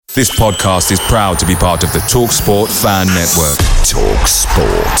This podcast is proud to be part of the TalkSport Fan Network.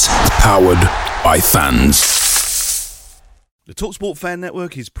 TalkSport. Powered by fans. The TalkSport Fan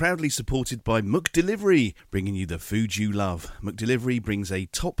Network is proudly supported by McDelivery, bringing you the food you love. McDelivery brings a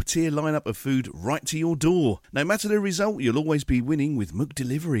top-tier lineup of food right to your door. No matter the result, you'll always be winning with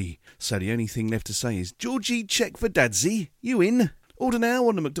McDelivery. So the only thing left to say is, Georgie, check for Dadsy. You in? Order now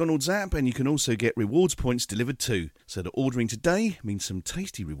on the McDonald's app, and you can also get rewards points delivered too. So that ordering today means some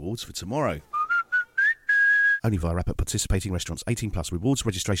tasty rewards for tomorrow. Only via app at participating restaurants. 18 plus. Rewards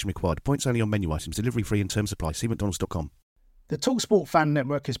registration required. Points only on menu items. Delivery free and terms apply. See mcdonalds.com. The TalkSport Fan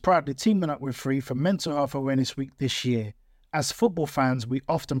Network is proudly teaming up with Free for Mental Health Awareness Week this year. As football fans, we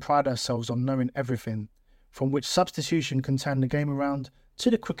often pride ourselves on knowing everything, from which substitution can turn the game around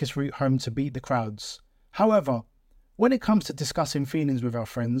to the quickest route home to beat the crowds. However, when it comes to discussing feelings with our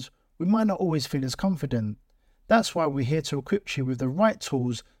friends, we might not always feel as confident. That's why we're here to equip you with the right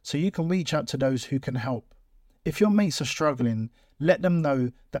tools so you can reach out to those who can help. If your mates are struggling, let them know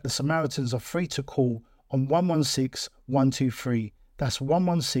that the Samaritans are free to call on 116 123. That's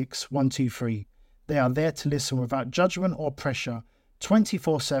 116 123. They are there to listen without judgment or pressure,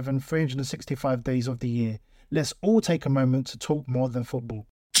 24/7, 365 days of the year. Let's all take a moment to talk more than football.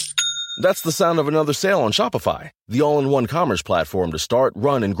 That's the sound of another sale on Shopify, the all-in-one commerce platform to start,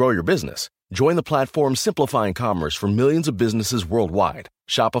 run, and grow your business. Join the platform simplifying commerce for millions of businesses worldwide.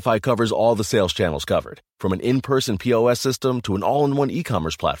 Shopify covers all the sales channels covered, from an in-person POS system to an all-in-one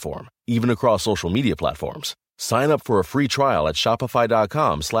e-commerce platform, even across social media platforms. Sign up for a free trial at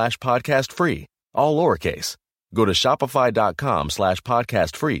shopify.com/podcastfree, all lowercase. Go to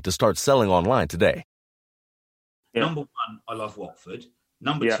shopify.com/podcastfree to start selling online today. Yeah. Number one, I love Watford.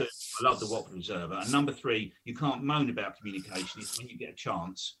 Number two, I love the Watford Observer. And number three, you can't moan about communication. It's when you get a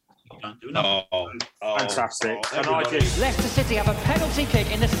chance, you don't do enough. Fantastic. Leicester City have a penalty kick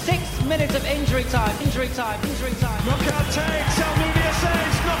in the 6th minute of injury time. Knockout takes, Almunia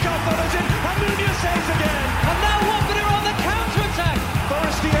saves, knockout follows in, Almunia saves again. And now Watford are on the counter-attack.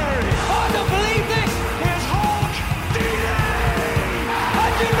 Forestieri. Oh, I don't believe this. Here's Hawk. Deeney.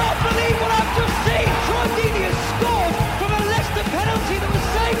 I do not believe what I've just seen. Troy Deeney has scored from a Leicester penalty that was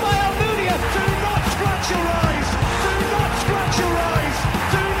saved by Almunia. Do not scratch your eyes. Do not scratch your eyes.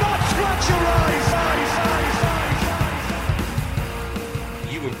 Do not scratch your eyes.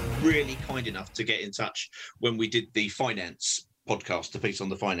 You were really kind enough to get in touch when we did the finance podcast, the piece on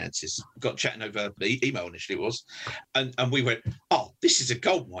the finances. Got chatting over the email initially was, and we went, oh, this is a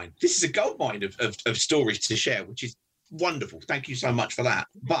goldmine. This is a goldmine of stories to share, which is wonderful. Thank you so much for that.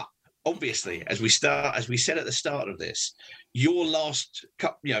 But obviously, as we said at the start of this, your last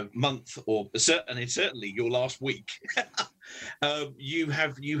month, or certainly your last week, you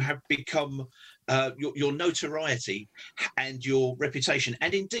have become your notoriety and your reputation,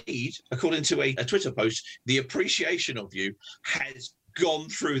 and indeed, according to a Twitter post, the appreciation of you has gone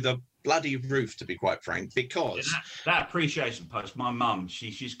through the bloody roof, to be quite frank, because that appreciation post, my mum,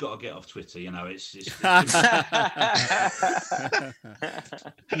 she's got to get off Twitter. You know, it's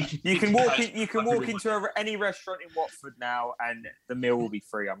you can walk into any restaurant in Watford now, and the meal will be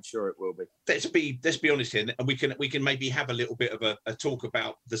free. I'm sure it will be. Let's be honest here, and we can maybe have a little bit of a talk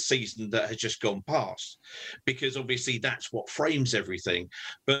about the season that has just gone past, because obviously that's what frames everything.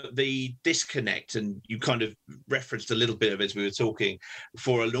 But the disconnect, and you kind of referenced a little bit of it as we were talking,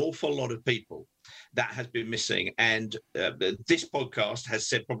 for an awful lot of people, that has been missing. And this podcast has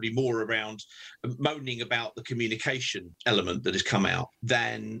said probably more around moaning about the communication element that has come out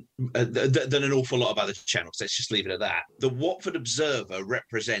than an awful lot of other channels. Let's just leave it at that. The Watford Observer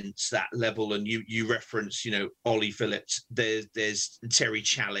represents that level, and you reference, Ollie Phillips, there's Terry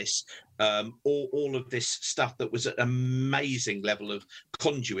Chalice, all of this stuff that was at an amazing level of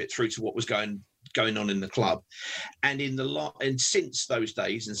conduit through to what was going on in the club. And and since those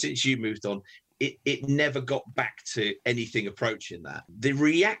days, and since you moved on, it never got back to anything approaching that. The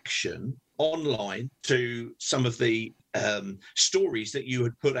reaction online to some of the stories that you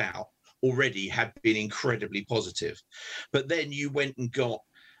had put out already had been incredibly positive. But then you went and got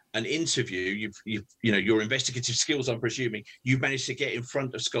an interview, your investigative skills, I'm presuming, you've managed to get in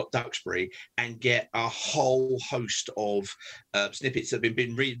front of Scott Duxbury and get a whole host of snippets that have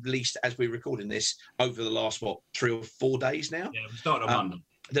been released as we're recording this over the last, 3 or 4 days now? Yeah, we started on Monday.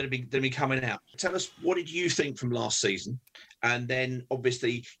 That have been coming out. Tell us, what did you think from last season? And then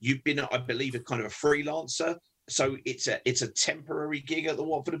obviously you've been, I believe, a kind of a freelancer. So it's a temporary gig at the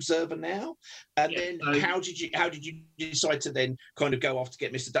Watford Observer now. And then how did you decide to then kind of go off to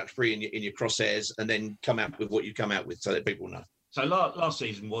get Mr. Duxbury in your crosshairs and then come out with what you come out with, so that people know? So last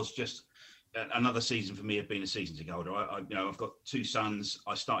season was just another season for me of being a season ticket holder. I've got 2 sons.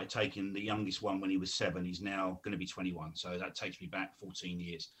 I started taking the youngest one when he was 7. He's now going to be 21. So that takes me back 14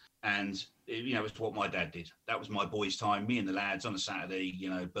 years. And, it's what my dad did. That was my boys' time. Me and the lads on a Saturday,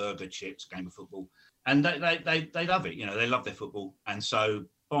 burger, chips, game of football. And they love it. They love their football. And so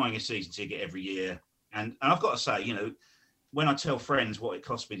buying a season ticket every year. And I've got to say, when I tell friends what it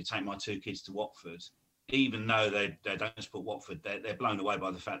cost me to take my 2 kids to Watford, even though they don't support Watford, they're blown away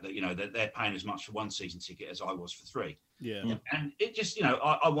by the fact that, they're paying as much for 1 season ticket as I was for 3. Yeah. And it just,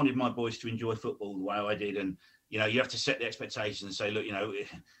 I wanted my boys to enjoy football the way I did. And, you have to set the expectations and say, look,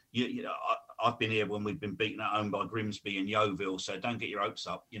 I've been here when we've been beaten at home by Grimsby and Yeovil, so don't get your hopes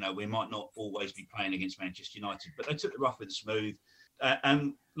up. We might not always be playing against Manchester United, but they took the rough with the smooth.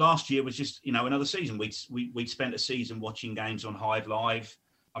 And last year was just, another season. We'd spent a season watching games on Hive Live.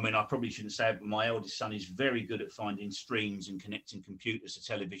 I mean, I probably shouldn't say it, but my eldest son is very good at finding streams and connecting computers to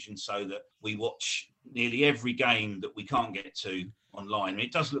television so that we watch nearly every game that we can't get to online. I mean,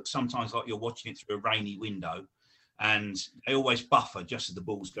 it does look sometimes like you're watching it through a rainy window, and they always buffer just as the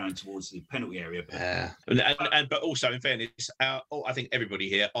ball's going towards the penalty area. But also, in fairness, I think everybody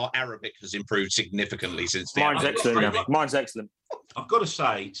here, our Arabic has improved significantly since the Mine's excellent. Mine's excellent. I've got to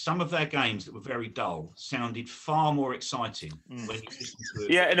say, some of their games that were very dull sounded far more exciting when you listen to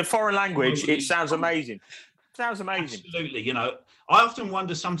it. Yeah, in a foreign language, it sounds amazing. Sounds amazing. Absolutely. I often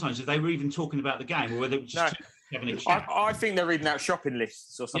wonder sometimes if they were even talking about the game or whether it was just having a chat. I think they're reading out shopping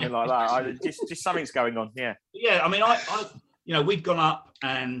lists or something like that. Just something's going on. Yeah. Yeah. I mean, we've gone up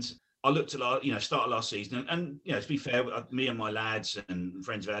and I looked at start of last season and to be fair, me and my lads and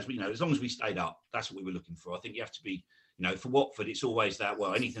friends of ours, as long as we stayed up, that's what we were looking for. I think you have to be, for Watford, it's always that,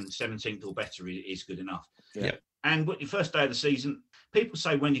 anything 17th or better is good enough. Yeah. And your first day of the season, people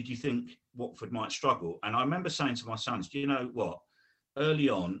say, when did you think Watford might struggle? And I remember saying to my sons, do you know what? Early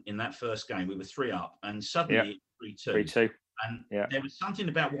on in that first game, we were 3 up and suddenly 3-2. 3-2. And there was something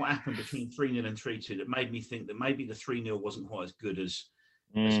about what happened between 3-0 and 3-2 that made me think that maybe the 3-0 wasn't quite as good as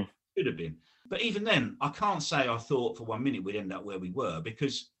it could have been. But even then, I can't say I thought for 1 minute we'd end up where we were,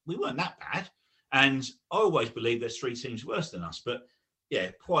 because we weren't that bad. And I always believed there's 3 teams worse than us. But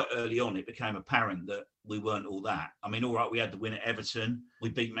quite early on, it became apparent that we weren't all that. I mean, all right, we had the win at Everton. We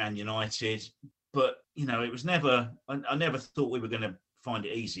beat Man United. But, it was never, I never thought we were going to find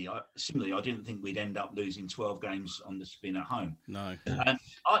it easy. Similarly, I didn't think we'd end up losing 12 games on the spin at home. No. And,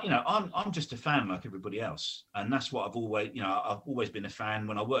 I'm just a fan like everybody else. And that's what I've always been a fan.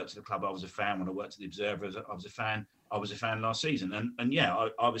 When I worked at the club, I was a fan. When I worked at the Observer, I was a fan. I was a fan last season. And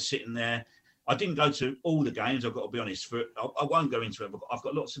I was sitting there. I didn't go to all the games, I've got to be honest. I won't go into it. I've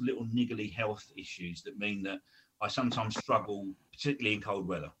got lots of little niggly health issues that mean that I sometimes struggle, particularly in cold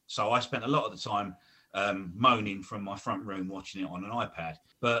weather. So I spent a lot of the time moaning from my front room watching it on an iPad.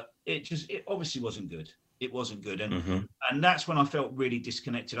 But it obviously wasn't good. It wasn't good. And and that's when I felt really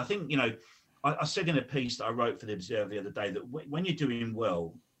disconnected. I think, I said in a piece that I wrote for the Observer the other day that when you're doing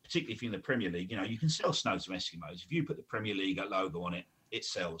well, particularly if you're in the Premier League, you can sell snow to Eskimos. If you put the Premier League logo on it, it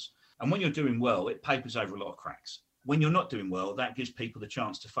sells. And when you're doing well, it papers over a lot of cracks. When you're not doing well, that gives people the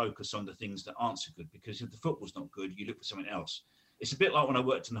chance to focus on the things that aren't so good, because if the football's not good, you look for something else. It's a bit like when I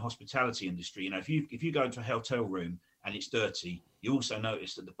worked in the hospitality industry. If you go into a hotel room and it's dirty, you also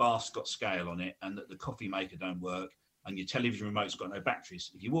notice that the bath's got scale on it and that the coffee maker don't work and your television remote's got no batteries.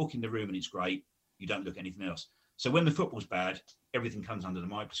 If you walk in the room and it's great, you don't look at anything else. So when the football's bad, everything comes under the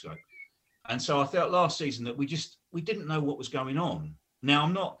microscope. And so I felt last season that we didn't know what was going on. Now,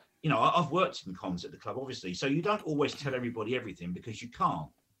 I'm not... I've worked in comms at the club, obviously, so you don't always tell everybody everything because you can't.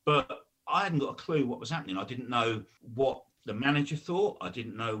 But I hadn't got a clue what was happening. I didn't know what the manager thought. I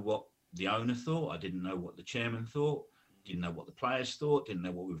didn't know what the owner thought. I didn't know what the chairman thought. Didn't know what the players thought. Didn't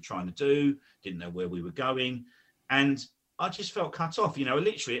know what we were trying to do. Didn't know where we were going. And I just felt cut off.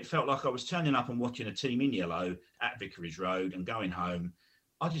 Literally, it felt like I was turning up and watching a team in yellow at Vicarage Road and going home.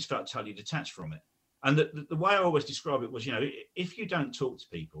 I just felt totally detached from it. And the way I always describe it was, if you don't talk to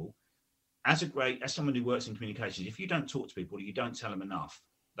people, as someone who works in communications, if you don't talk to people, you don't tell them enough,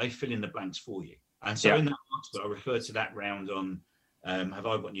 they fill in the blanks for you. And so in that article, I referred to that round on Have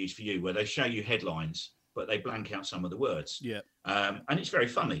I Got News For You, where they show you headlines, but they blank out some of the words. Yeah. And it's very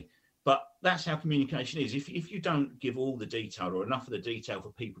funny. But that's how communication is. If you don't give all the detail or enough of the detail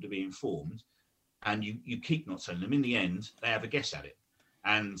for people to be informed, and you keep not telling them, in the end, they have a guess at it.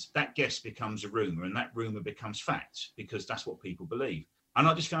 And that guess becomes a rumour, and that rumour becomes fact, because that's what people believe. And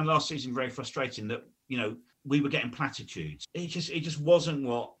I just found last season very frustrating that, we were getting platitudes. It just wasn't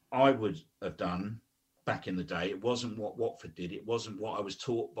what I would have done back in the day. It wasn't what Watford did. It wasn't what I was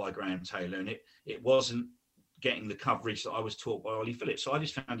taught by Graham Taylor. And it wasn't getting the coverage that I was taught by Ollie Phillips. So I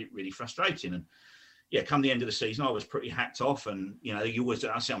just found it really frustrating. And yeah, come the end of the season, I was pretty hacked off. And, you know, you always,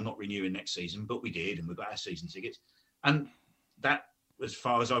 I say I'm not renewing next season, but we did. And we got our season tickets. And that, as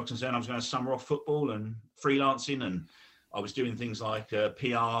far as I was concerned, I was going to summer off football and freelancing. And I was doing things like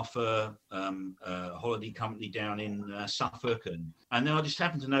PR for a holiday company down in Suffolk. And then I just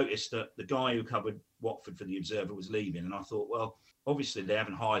happened to notice that the guy who covered Watford for the Observer was leaving. And I thought, well, obviously they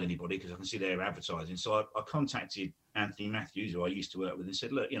haven't hired anybody because I can see they're advertising. So I contacted Anthony Matthews, who I used to work with, and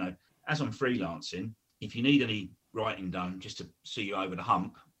said, look, you know, as I'm freelancing, if you need any writing done just to see you over the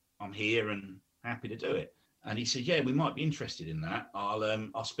hump, I'm here and happy to do it. And he said, yeah, we might be interested in that.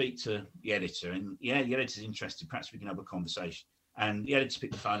 I'll speak to the editor. And yeah, the editor's interested. Perhaps we can have a conversation. And the editor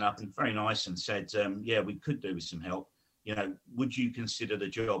picked the phone up and very nice and said, yeah, we could do with some help. You know, would you consider the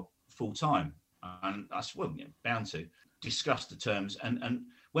job full time? And I said, well, yeah, bound to. Discuss the terms. And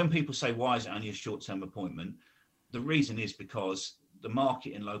when people say, why is it only a short-term appointment? The reason is because the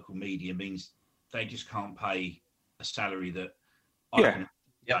market in local media means they just can't pay a salary that I can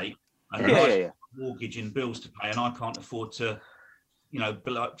pay. And I have mortgage and bills to pay, and I can't afford to, you know,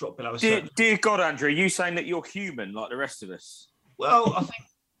 drop below a certain... Dear God, Andrew, are you saying that you're human like the rest of us? Well, I think,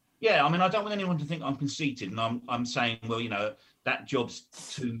 yeah, I mean, I don't want anyone to think I'm conceited, and I'm saying, well, you know, that job's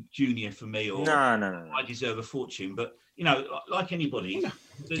too junior for me, or no. I deserve a fortune. But, you know, like anybody...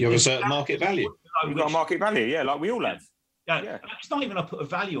 You have a certain market value. You've got a market value, yeah, like we all have. Yeah. It's not even I put a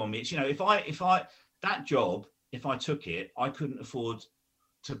value on me. It's, you know, if I that job, if I took it, I couldn't afford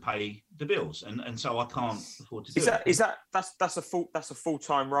to pay the bills, and so I can't afford to do it. That's a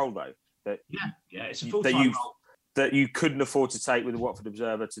full-time role though? Yeah, it's a full-time role that you couldn't afford to take with the Watford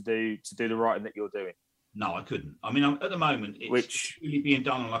Observer to do the writing that you're doing. No, I couldn't. I mean, at the moment, it's really being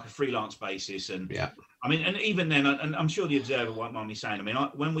done on like a freelance basis, and I mean, and even then, and I'm sure the Observer won't mind me saying. I mean,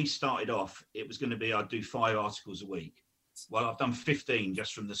 when we started off, it was going to be I'd do 5 articles a week. Well, I've done 15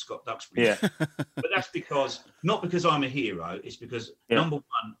 just from the Scott Duxbury. Yeah. But that's not because I'm a hero. It's because, number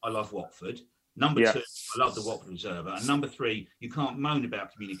one, I love Watford. Number two, I love the Watford Observer. And number three, you can't moan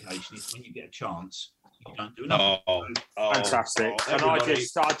about communication. It's when you get a chance, you don't do nothing. Fantastic. And I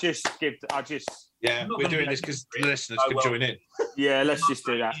just... Yeah, we're doing this because the listeners can join in. Yeah, let's just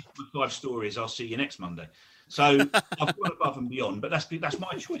do that. 5 stories. I'll see you next Monday. So I've gone above and beyond, but that's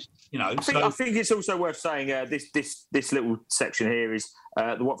my choice, you know. I think it's also worth saying this little section here is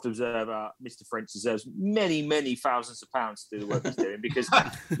the Watford Observer. Mr. French deserves many thousands of pounds to do the work he's doing, because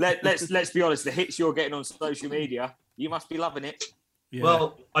let's be honest, the hits you're getting on social media, you must be loving it. Yeah.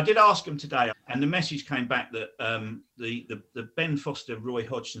 Well, I did ask him today, and the message came back that the Ben Foster Roy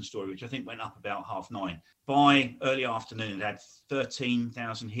Hodgson story, which I think went up about 9:30, by early afternoon it had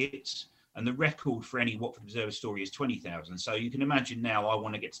 13,000 hits. And the record for any Watford Observer story is 20,000. So you can imagine now I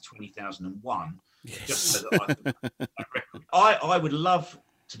want to get to 20,001. Yes. Just so that I can record. I would love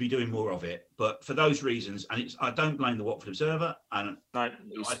to be doing more of it, but for those reasons, and I don't blame the Watford Observer, and it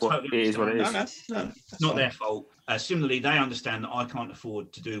is what it is. It's not their fault. Similarly, they understand that I can't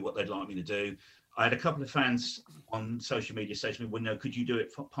afford to do what they'd like me to do. I had a couple of fans on social media say to me, well, no, could you do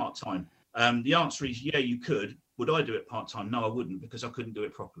it part-time? The answer is, yeah, you could. Would I do it part-time? No, I wouldn't, because I couldn't do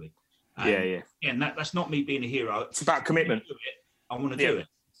it properly. And that's not me being a hero. It's about commitment. I want to do it.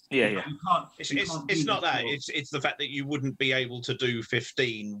 Yeah. It's not that. It's the fact that you wouldn't be able to do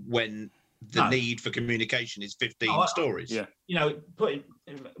 15 when the need for communication is 15 stories. Yeah. You know,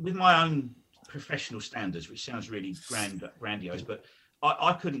 with my own professional standards, which sounds really grandiose, but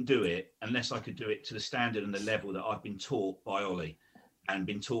I couldn't do it unless I could do it to the standard and the level that I've been taught by Ollie and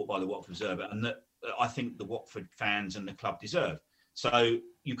been taught by the Watford Observer, and that I think the Watford fans and the club deserve. So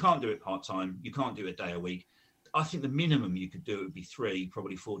you can't do it part-time. You can't do it a day a week. I think the minimum you could do it would be 3,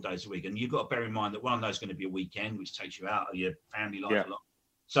 probably 4 days a week. And you've got to bear in mind that one of those is going to be a weekend, which takes you out of your family life a lot.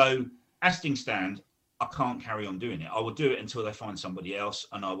 So as things stand, I can't carry on doing it. I will do it until they find somebody else,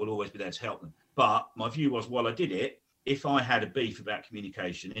 and I will always be there to help them. But my view was, while I did it, if I had a beef about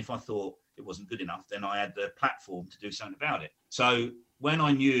communication, if I thought it wasn't good enough, then I had the platform to do something about it. So when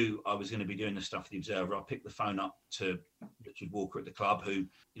I knew I was going to be doing the stuff for the Observer, I picked the phone up to Richard Walker at the club, who,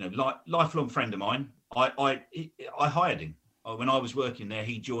 you know, lifelong friend of mine. I hired him when I was working there.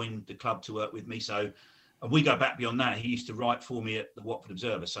 He joined the club to work with me. So, and we go back beyond that. He used to write for me at the Watford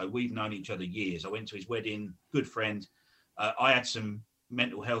Observer. So we've known each other years. I went to his wedding, good friend. I had some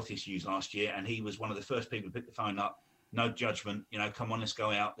mental health issues last year, and he was one of the first people to pick the phone up. No judgment, you know, come on, let's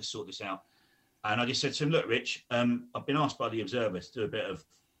go out, let's sort this out. And I just said to him, look, Rich, I've been asked by the Observer to do a bit of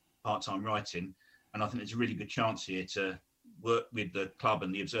part-time writing, and I think there's a really good chance here to work with the club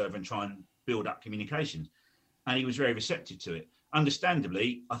and the Observer and try and build up communications. And he was very receptive to it.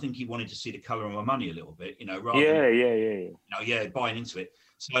 understandably, I think he wanted to see the colour of my money a little bit, rather than, buying into it.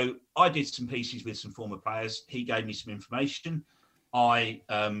 So I did some pieces with some former players. He gave me some information. I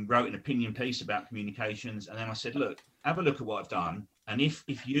wrote an opinion piece about communications, and then I said, look, have a look at what I've done. And if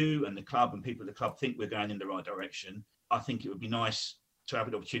you and the club and people at the club think we're going in the right direction, I think it would be nice to have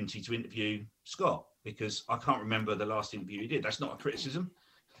an opportunity to interview Scott, because I can't remember the last interview he did. That's not a criticism.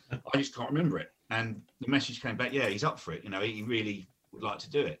 I just can't remember it. And the message came back, yeah, he's up for it. He really would like to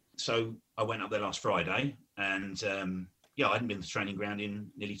do it. So I went up there last Friday, and I hadn't been to the training ground in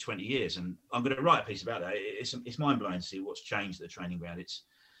nearly 20 years. And I'm going to write a piece about that. It's mind-blowing to see what's changed at the training ground.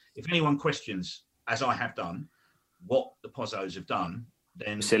 If anyone questions, as I have done, what the Pozzos have done,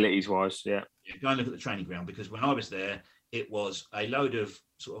 then facilities-wise, go and look at the training ground, because when I was there, it was a load of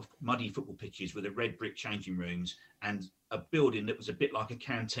sort of muddy football pitches with a red brick changing rooms and a building that was a bit like a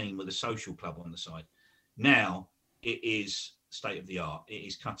canteen with a social club on the side. Now it is state of the art. It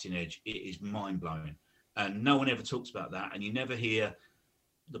is cutting edge. It is mind-blowing. And no one ever talks about that. And you never hear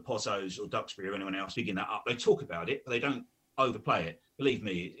the Pozzos or Duxbury or anyone else bigging that up. They talk about it, but they don't overplay it. Believe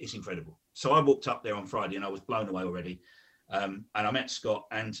me, it's incredible. So I walked up there on Friday and I was blown away already. And I met Scott,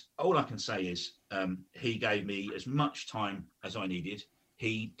 and all I can say is he gave me as much time as I needed.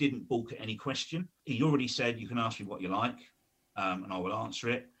 He didn't balk at any question. He already said, you can ask me what you like, and I will answer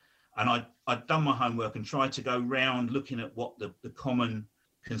it. And I'd done my homework and tried to go round looking at what the common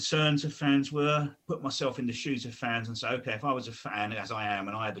concerns of fans were, put myself in the shoes of fans and say, okay, if I was a fan, as I am,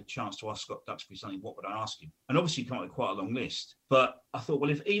 and I had the chance to ask Scott Duxbury something, what would I ask him? And obviously come up with quite a long list. But I thought,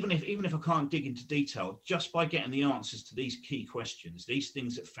 well, even if I can't dig into detail, just by getting the answers to these key questions, these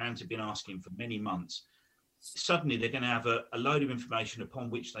things that fans have been asking for many months, suddenly they're going to have a load of information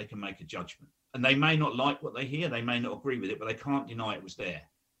upon which they can make a judgment. And they may not like what they hear, they may not agree with it, but they can't deny it was there.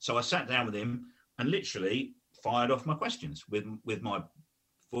 So I sat down with him and literally fired off my questions with my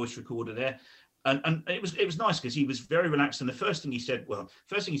voice recorder there, and it was nice because he was very relaxed. And the first thing he said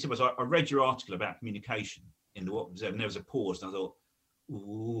was, I read your article about communication in the Watford Observer, and there was a pause, and I thought,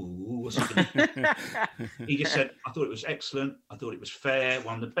 ooh, what's he going to do? He just said, I thought it was excellent, I thought it was fair,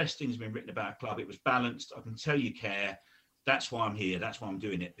 one of the best things been written about a club, it was balanced, I can tell you care, that's why I'm here, that's why I'm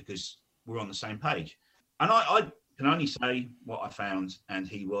doing it, because we're on the same page. And I can only say what I found, and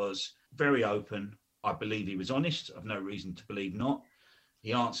he was very open. I believe he was honest. I've no reason to believe not.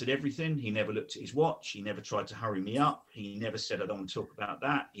 He answered everything. He never looked at his watch. He never tried to hurry me up. He never said, I don't want to talk about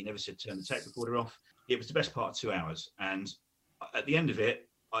that. He never said, turn the tape recorder off. It was the best part of 2 hours. And at the end of it,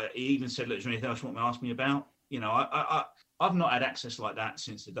 he even said, look, is there anything else you want to ask me about? I've not had access like that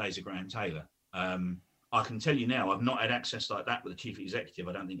since the days of Graham Taylor. I can tell you now, I've not had access like that with a chief executive,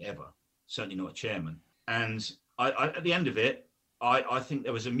 I don't think ever. Certainly not a chairman. And at the end of it, I think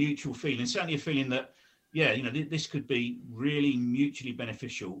there was a mutual feeling, certainly a feeling that, this could be really mutually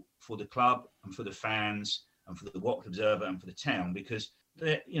beneficial for the club and for the fans and for the Watford Observer and for the town, because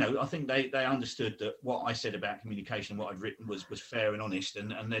I think they understood that what I said about communication, what I'd written was fair and honest,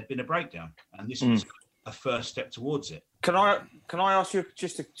 and there'd been a breakdown, and this was a first step towards it. Can I ask you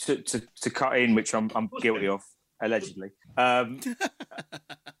just to cut in, which I'm guilty of, allegedly. Not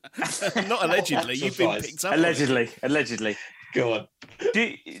allegedly, you've been picked up. Allegedly. Go on.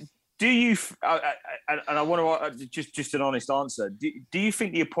 Do you, and I want to just an honest answer. Do you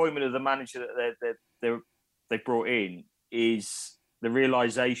think the appointment of the manager that they brought in is the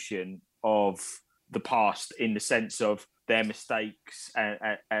realisation of the past in the sense of their mistakes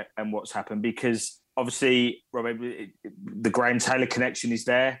and what's happened? Because obviously, Robbie, the Graham Taylor connection is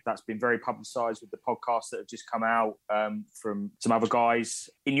there. That's been very publicised with the podcasts that have just come out from some other guys.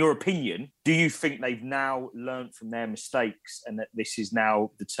 In your opinion, do you think they've now learned from their mistakes and that this is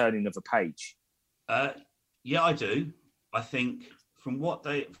now the turning of a page? Yeah, I do. I think from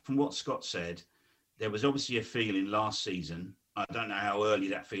what Scott said, there was obviously a feeling last season, I don't know how early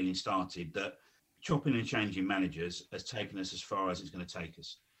that feeling started, that chopping and changing managers has taken us as far as it's going to take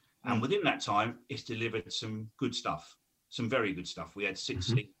us. And within that time, it's delivered some good stuff, some very good stuff. We had 6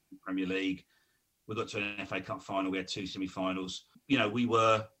 seasons in the Premier League. We got to an FA Cup final. We had 2 semi-finals.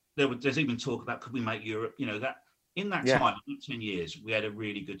 There's even talk about, could we make Europe? That in that time, in 10 years, we had a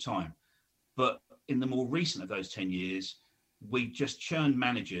really good time. But in the more recent of those 10 years, we just churned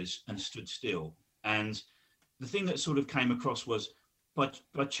managers and stood still. And the thing that sort of came across was by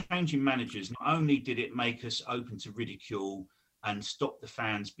changing managers, not only did it make us open to ridicule and stop the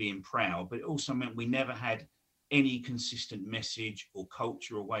fans being proud, but it also meant we never had any consistent message or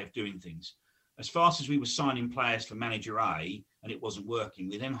culture or way of doing things. As fast as we were signing players for manager A and it wasn't working,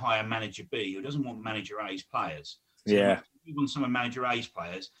 we then hire manager B who doesn't want manager A's players. So on some of manager A's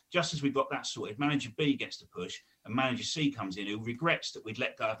players, just as we've got that sorted, manager B gets the push and manager C comes in who regrets that we'd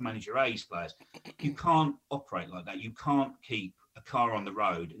let go of manager A's players. You can't operate like that. You can't keep a car on the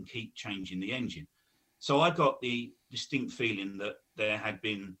road and keep changing the engine. So I got the distinct feeling that there had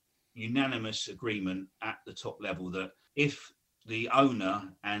been unanimous agreement at the top level that if the owner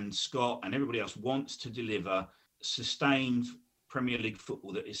and Scott and everybody else wants to deliver sustained Premier League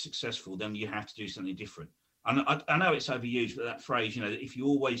football that is successful, then you have to do something different. And I know it's overused, but that phrase, if you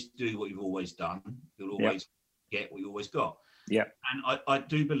always do what you've always done, you'll always get what you always got. Yeah. And I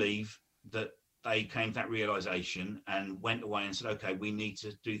do believe that they came to that realization and went away and said, okay, we need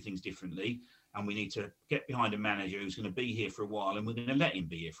to do things differently. And we need to get behind a manager who's going to be here for a while, and we're going to let him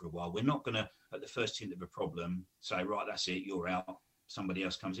be here for a while. We're not going to, at the first hint of a problem, say, right, that's it, you're out, somebody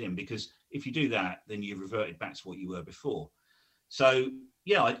else comes in. Because if you do that, then you've reverted back to what you were before. So,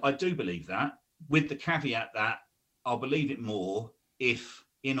 yeah, I do believe that, with the caveat that I'll believe it more if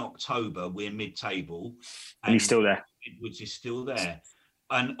in October we're mid-table. And he's still there. Edwards is still there.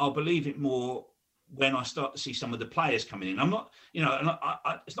 And I'll believe it more when I start to see some of the players coming in. I'm not,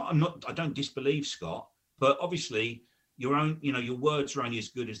 I don't disbelieve Scott, but obviously your words are only as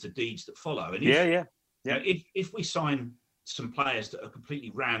good as the deeds that follow. And if we sign some players that are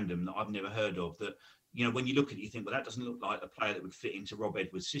completely random that I've never heard of, that, when you look at it, you think, well, that doesn't look like a player that would fit into Rob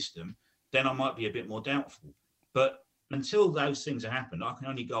Edwards' system, then I might be a bit more doubtful. But until those things have happened, I can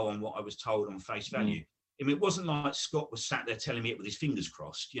only go on what I was told on face value. I mean, it wasn't like Scott was sat there telling me it with his fingers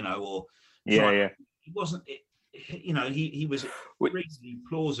crossed, or... It wasn't. He was reasonably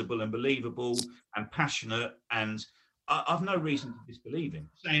plausible and believable and passionate, and I've no reason to disbelieve him.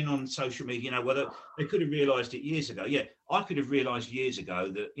 Saying on social media, whether they could have realised it years ago. Yeah, I could have realised years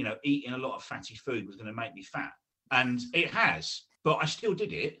ago that eating a lot of fatty food was going to make me fat, and it has. But I still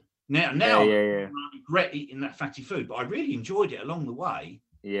did it. Now I regret eating that fatty food, but I really enjoyed it along the way.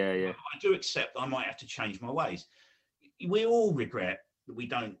 I do accept I might have to change my ways. We all regret that we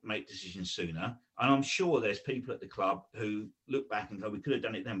don't make decisions sooner. And I'm sure there's people at the club who look back and go, we could have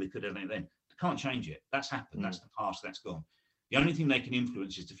done it then, we could have done it then. They can't change it. That's happened. That's the past. That's gone. The only thing they can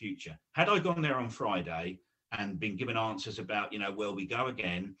influence is the future. Had I gone there on Friday and been given answers about, well, we go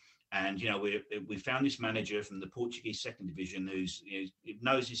again, and, we found this manager from the Portuguese second division who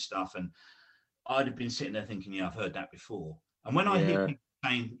knows his stuff, and I'd have been sitting there thinking, I've heard that before. And when I hear people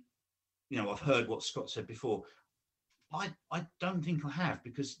saying, I've heard what Scott said before, I don't think I have,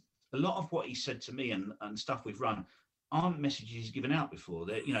 because a lot of what he said to me and stuff we've run aren't messages he's given out before.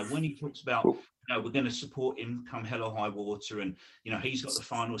 That when he talks about we're going to support him come hell or high water, and he's got the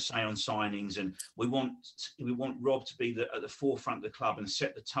final say on signings, and we want Rob to be at the forefront of the club and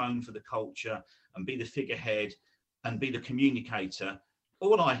set the tone for the culture and be the figurehead and be the communicator.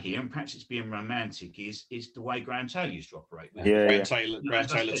 All I hear, and perhaps it's being romantic, is the way Graham Taylor used to operate. Graham Taylor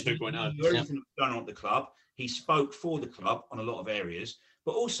 2.0. Everything that's going on at the club. He spoke for the club on a lot of areas,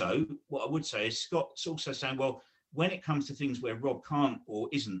 but also what I would say is Scott's also saying, well, when it comes to things where Rob can't or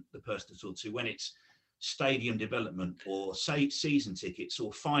isn't the person to talk to, when it's stadium development or say season tickets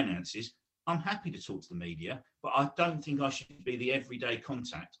or finances, I'm happy to talk to the media, but I don't think I should be the everyday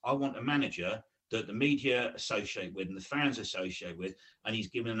contact. I want a manager that the media associate with and the fans associate with, and he's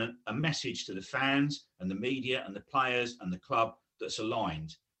given a message to the fans and the media and the players and the club that's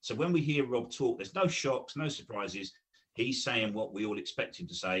aligned. So when we hear Rob talk, there's no shocks, no surprises. He's saying what we all expect him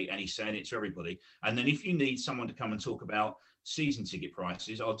to say, and he's saying it to everybody. And then if you need someone to come and talk about season ticket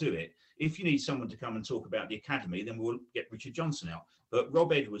prices, I'll do it. If you need someone to come and talk about the academy, then we'll get Richard Johnson out. But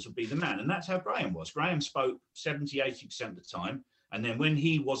Rob Edwards will be the man. And that's how Graham was. Graham spoke 70, 80% of the time. And then when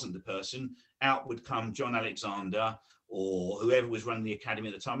he wasn't the person, out would come John Alexander or whoever was running the academy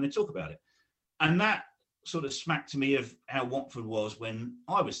at the time, and they'd talk about it. And that sort of smacked to me of how Watford was when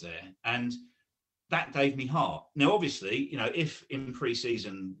I was there. And that gave me heart. Now, obviously, if in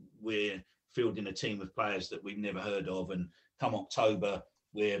pre-season we're fielding a team of players that we've never heard of, and come October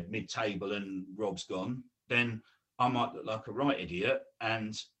we're mid-table and Rob's gone, then I might look like a right idiot,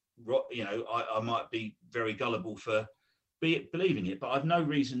 and I might be very gullible for believing it. But I've no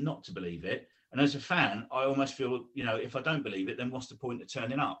reason not to believe it. And as a fan, I almost feel, if I don't believe it, then what's the point of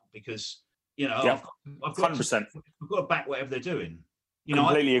turning up? Because I've got 100%. I've got to back whatever they're doing.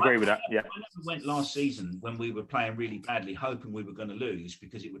 Completely agree with that. Yeah, I never went last season when we were playing really badly, hoping we were going to lose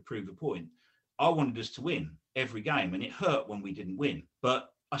because it would prove a point. I wanted us to win every game, and it hurt when we didn't win. But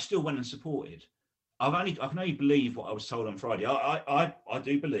I still went and supported. I can only believe what I was told on Friday. I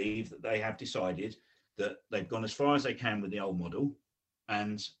do believe that they have decided that they've gone as far as they can with the old model,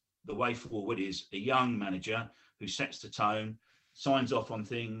 and the way forward is a young manager who sets the tone, signs off on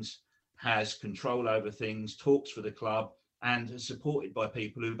things, has control over things, talks for the club, and supported by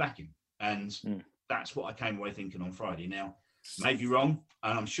people who back him. And that's what I came away thinking on Friday. Now, maybe wrong,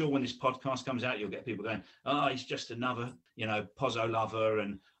 and I'm sure when this podcast comes out, you'll get people going, "Oh, he's just another, Pozzo lover."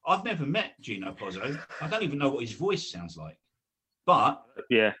 And I've never met Gino Pozzo. I don't even know what his voice sounds like. But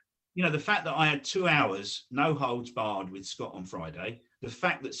the fact that I had 2 hours, no holds barred with Scott on Friday, the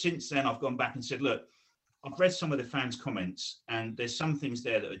fact that since then I've gone back and said, look, I've read some of the fans' comments, and there's some things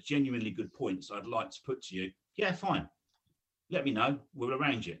there that are genuinely good points I'd like to put to you. Yeah, fine. Let me know. We'll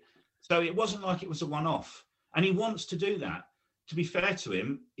arrange it. So it wasn't like it was a one-off. And he wants to do that. To be fair to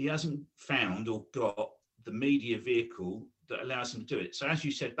him, he hasn't found or got the media vehicle that allows him to do it. So as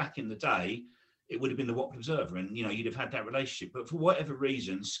you said, back in the day, it would have been the Watford Observer, and you'd have had that relationship. But for whatever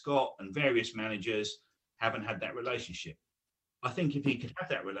reason, Scott and various managers haven't had that relationship. I think if he could have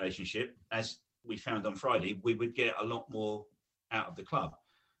that relationship, as we found on Friday, we would get a lot more out of the club.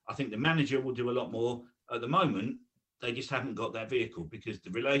 I think the manager will do a lot more. At the moment, they just haven't got that vehicle because the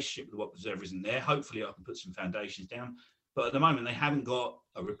relationship with the Watford Observer isn't there. Hopefully, I can put some foundations down. But at the moment, they haven't got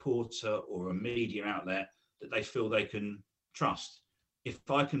a reporter or a media outlet that they feel they can trust.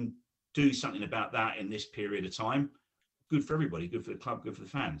 If I can do something about that in this period of time, good for everybody, good for the club, good for the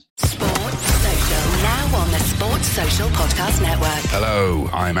fans. Sports Social, now on the Sports Social Podcast Network. Hello,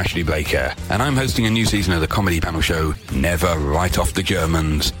 I'm Ashley Baker, and I'm hosting a new season of the comedy panel show Never Write Off the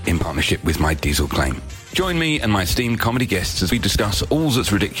Germans in partnership with My Diesel Claim. Join me and my esteemed comedy guests as we discuss all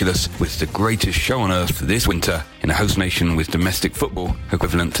that's ridiculous with the greatest show on earth this winter in a host nation with domestic football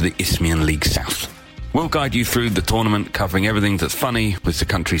equivalent to the Isthmian League South. We'll guide you through the tournament, covering everything that's funny with the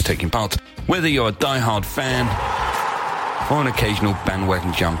countries taking part, whether you're a die-hard fan or an occasional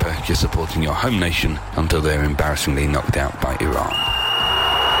bandwagon jumper just supporting your home nation until they're embarrassingly knocked out by Iran.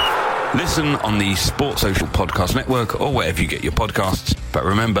 Listen on the Sports Social Podcast Network or wherever you get your podcasts, but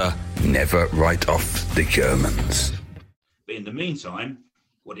remember, never write off the Germans. But in the meantime,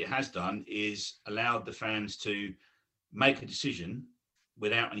 what it has done is allowed the fans to make a decision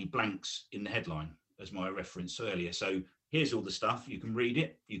without any blanks in the headline, as my reference earlier. So here's all the stuff. You can read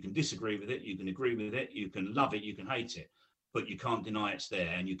it, you can disagree with it, you can agree with it, you can love it, you can hate it, but you can't deny it's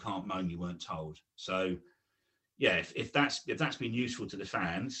there, and you can't moan you weren't told. So yeah, if that's been useful to the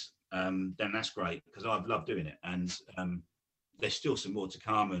fans, then that's great, because I've loved doing it. And there's still some more to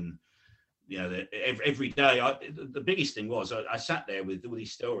come. And every day, the biggest thing was I sat there with all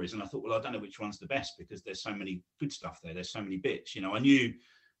these stories, and I thought, well, I don't know which one's the best, because there's so many good stuff there. There's so many bits. I knew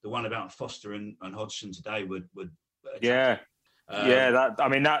the one about Foster and Hodgson today would that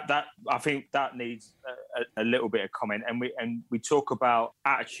I think that needs a little bit of comment. And we talk about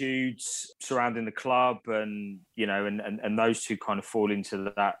attitudes surrounding the club, and and those two kind of fall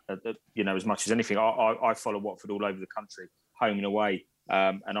into that as much as anything. I follow Watford all over the country, home and away.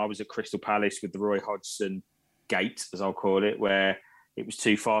 And I was at Crystal Palace with the Roy Hodgson gate, as I'll call it, where it was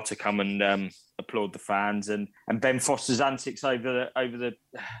too far to come and applaud the fans, and Ben Foster's antics over the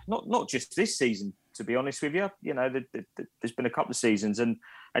not just this season, to be honest with you. There's been a couple of seasons, and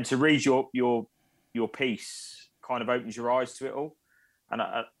to read your piece kind of opens your eyes to it all, and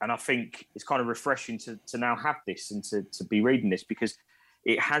I think it's kind of refreshing to now have this and to be reading this, because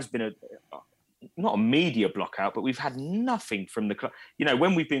it has been not a media blockout, but we've had nothing from the club.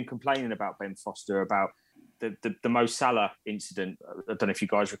 When we've been complaining about Ben Foster, about the Mo Salah incident, I don't know if you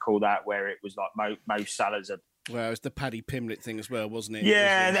guys recall that, where it was like Mo Salah's well, it was the Paddy Pimblett thing as well, wasn't it?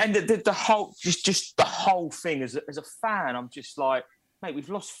 Yeah, and the whole just the whole thing. As a fan, I'm just like, mate, we've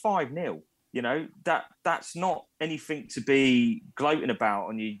lost 5-0. That's not anything to be gloating about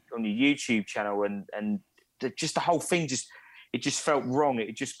on your YouTube channel, and just the whole thing it just felt wrong. It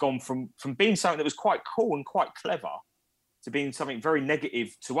had just gone from being something that was quite cool and quite clever to being something very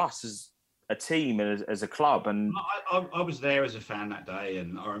negative to us as a team and as a club. And I was there as a fan that day,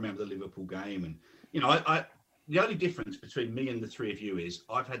 and I remember the Liverpool game. And the only difference between me and the three of you is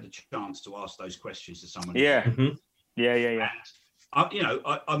I've had the chance to ask those questions to someone. Yeah, and yeah.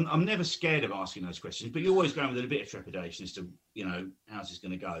 I'm never scared of asking those questions, but you're always going with a bit of trepidation as to how's this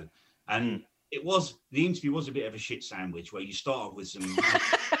going to go. And the interview was a bit of a shit sandwich, where you start off with some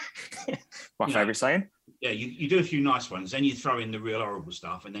my favourite saying. Yeah, you do a few nice ones, then you throw in the real horrible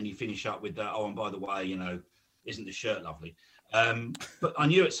stuff, and then you finish up with and by the way, isn't the shirt lovely? But I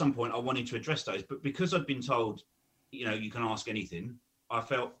knew at some point I wanted to address those, but because I'd been told, you can ask anything, I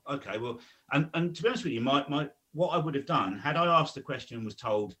felt, okay, well, and to be honest with you, my what I would have done, had I asked the question and was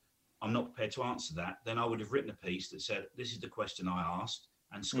told I'm not prepared to answer that, then I would have written a piece that said, this is the question I asked,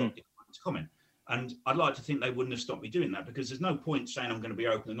 and Scott declined to comment. And I'd like to think they wouldn't have stopped me doing that, because there's no point saying I'm going to be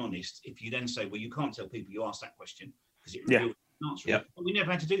open and honest if you then say, well, you can't tell people you asked that question because it revealed an answer. Yep. But we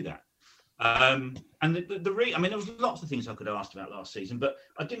never had to do that. And I mean, there was lots of things I could have asked about last season, but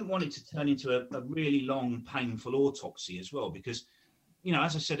I didn't want it to turn into a really long, painful autopsy as well, because,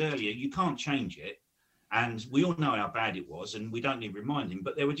 as I said earlier, you can't change it. And we all know how bad it was, and we don't need reminding,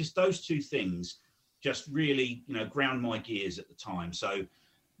 but there were just those two things just really, ground my gears at the time. So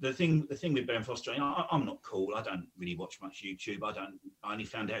the thing with Ben Foster, I'm not cool. I don't really watch much YouTube. I only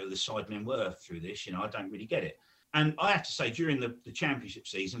found out who the sidemen were through this. I don't really get it. And I have to say, during the championship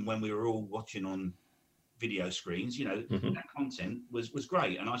season, when we were all watching on video screens, that content was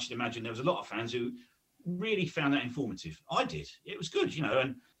great. And I should imagine there was a lot of fans who really found that informative. I did. It was good,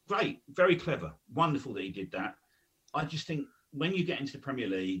 and great, very clever, wonderful that he did that. I just think when you get into the Premier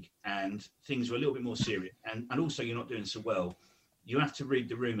League and things are a little bit more serious, and also you're not doing so well, you have to read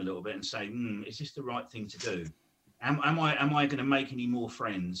the room a little bit and say, is this the right thing to do? Am I going to make any more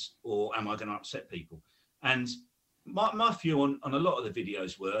friends, or am I going to upset people? And my view on a lot of the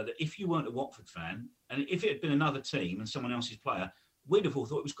videos were that if you weren't a Watford fan, and if it had been another team and someone else's player, we'd have all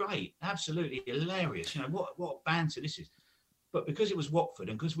thought it was great, absolutely hilarious. What banter this is. But because it was Watford,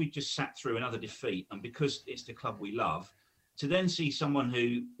 and because we just sat through another defeat, and because it's the club we love, to then see someone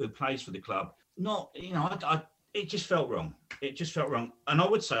who plays for the club, it just felt wrong. It just felt wrong. And I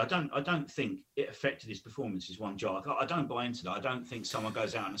would say I don't think it affected his performances one jot. I don't buy into that. I don't think someone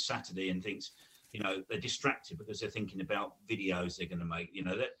goes out on a Saturday and thinks, they're distracted because they're thinking about videos they're going to make.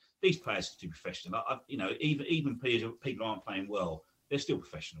 That these players are too professional. Even people aren't playing well, they're still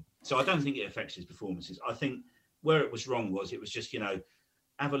professional. So I don't think it affects his performances. I think where it was wrong was it was just,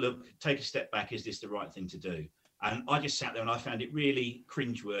 have a look, take a step back. Is this the right thing to do? And I just sat there and I found it really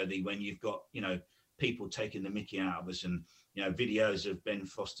cringeworthy when you've got, people taking the mickey out of us, and, videos of Ben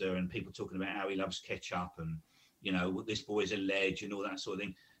Foster and people talking about how he loves ketchup and, this boy's a ledge and all that sort of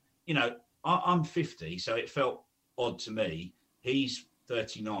thing. I'm 50, so it felt odd to me. He's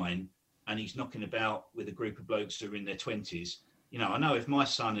 39 and he's knocking about with a group of blokes who are in their 20s. I know if my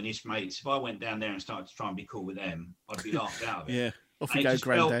son and his mates, if I went down there and started to try and be cool with them, I'd be laughed out of it. Yeah, off you go,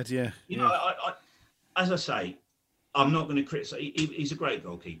 granddad. I, as I say, I'm not going to criticise. He's a great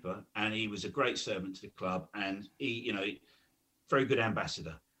goalkeeper, and he was a great servant to the club, and he, very good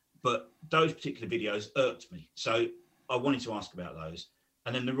ambassador. But those particular videos irked me, so I wanted to ask about those.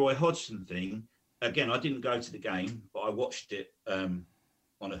 And then the Roy Hodgson thing, again, I didn't go to the game, but I watched it on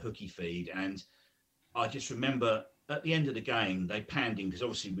a hooky feed, and I just remember at the end of the game, they panned in, because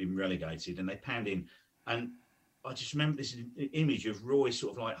obviously we've been relegated, and they panned in, and I just remember this image of Roy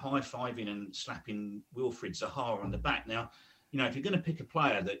sort of like high-fiving and slapping Wilfried Zaha on the back. Now, if you're going to pick a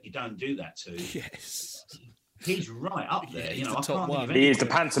player that you don't do that to, yes, he's right up there. He's the I top can't one. He is the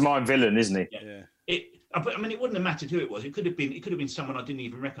pantomime villain, isn't he? Yeah. It wouldn't have mattered who it was. It could have been someone I didn't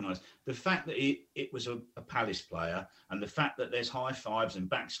even recognise. The fact that it was a Palace player, and the fact that there's high fives and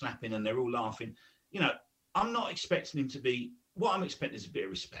back slapping and they're all laughing, I'm not expecting him to be. What I'm expecting is a bit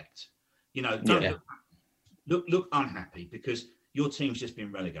of respect. Don't look unhappy because your team's just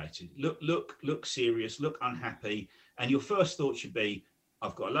been relegated. Look serious. Look unhappy, and your first thought should be,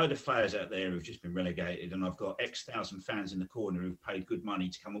 I've got a load of players out there who've just been relegated, and I've got X thousand fans in the corner who've paid good money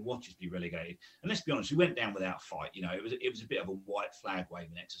to come and watch us be relegated. And let's be honest, we went down without a fight. It was a bit of a white flag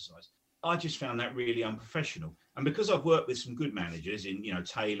waving exercise. I just found that really unprofessional. And because I've worked with some good managers in,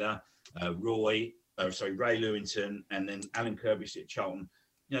 Taylor, Ray Lewington, and then Alan Kirby at Charlton,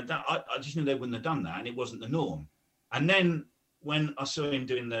 that I just knew they wouldn't have done that, and it wasn't the norm. And then when I saw him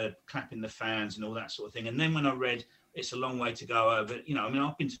doing the clapping the fans and all that sort of thing, and then when I read it's a long way to go over,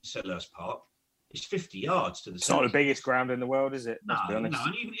 I've been to Selhurst Park. It's 50 yards to the centre. It's not the biggest ground in the world, is it? No, and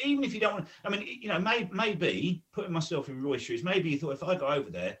even if you don't want, maybe putting myself in Roy's shoes, maybe you thought, if I go over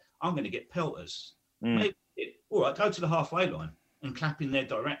there, I'm going to get pelters. Maybe, all right, go to the halfway line and clap in their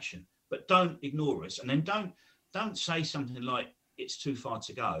direction, but don't ignore us. And then don't say something like, it's too far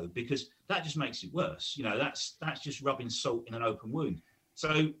to go, because that just makes it worse. That's just rubbing salt in an open wound.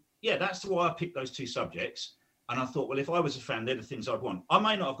 So, that's why I picked those two subjects. And I thought, well, if I was a fan, they're the things I'd want. I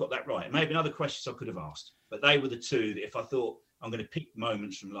may not have got that right. Maybe other questions I could have asked, but they were the two that if I thought I'm going to pick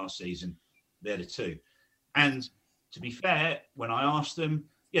moments from last season, they're the two. And to be fair, when I asked them,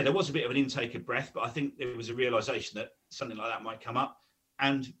 there was a bit of an intake of breath, but I think there was a realisation that something like that might come up.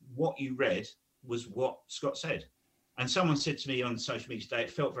 And what you read was what Scott said. And someone said to me on social media today,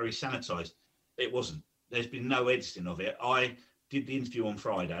 it felt very sanitised. It wasn't. There's been no editing of it. I did the interview on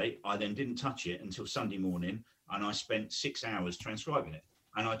Friday. I then didn't touch it until Sunday morning, and I spent 6 hours transcribing it.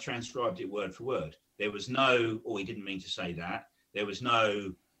 And I transcribed it word for word. There was no, he didn't mean to say that. There was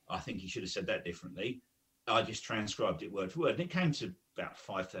no, I think he should have said that differently. I just transcribed it word for word. And it came to about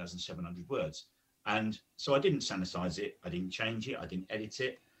 5,700 words. And so I didn't sanitize it. I didn't change it. I didn't edit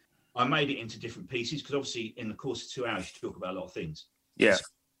it. I made it into different pieces because obviously in the course of 2 hours you talk about a lot of things. Yeah. So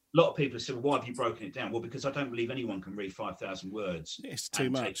a lot of people have said, well, why have you broken it down? Well, because I don't believe anyone can read 5,000 words. It's too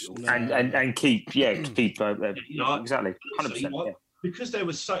much. And keep exactly 100%. So, because there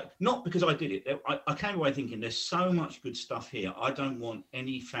was not because I did it. I came away thinking there's so much good stuff here. I don't want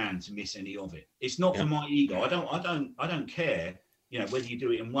any fan to miss any of it. It's not for my ego. I don't care, whether you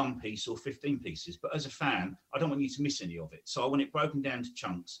do it in 1 piece or 15 pieces. But as a fan, I don't want you to miss any of it. So I want it broken down to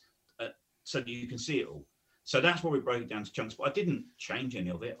chunks so that you can see it all. So that's why we broke it down to chunks. But I didn't change any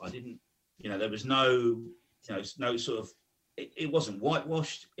of it. I didn't, there was no sort of. It wasn't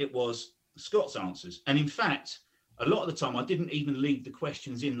whitewashed. It was Scott's answers, and in fact. A lot of the time, I didn't even leave the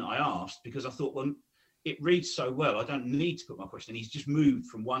questions in that I asked because I thought, well, it reads so well, I don't need to put my question. He's just moved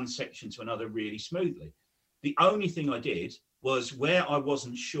from one section to another really smoothly. The only thing I did was where I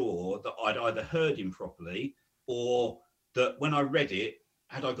wasn't sure that I'd either heard him properly or that when I read it,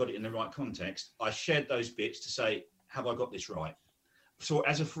 had I got it in the right context, I shared those bits to say, have I got this right? So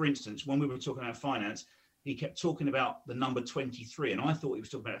for instance, when we were talking about finance, he kept talking about the number 23, and I thought he was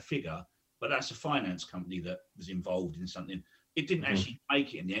talking about a figure. But that's a finance company that was involved in something. It didn't actually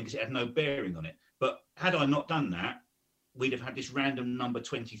make it in the end because it had no bearing on it. But had I not done that, we'd have had this random number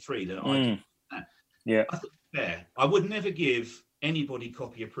 23 that I thought fair. I would never give anybody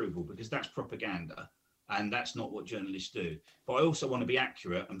copy approval because that's propaganda and that's not what journalists do. But I also want to be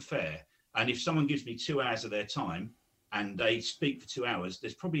accurate and fair. And if someone gives me 2 hours of their time and they speak for 2 hours,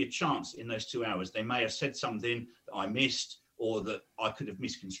 there's probably a chance in those 2 hours they may have said something that I missed, or that I could have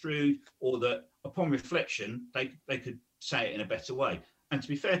misconstrued, or that upon reflection, they could say it in a better way. And to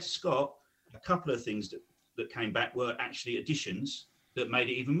be fair to Scott, a couple of things that came back were actually additions that made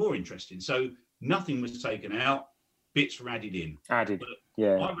it even more interesting. So nothing was taken out, bits were added in. I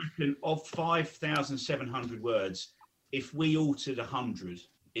reckon of 5,700 words, if we altered 100,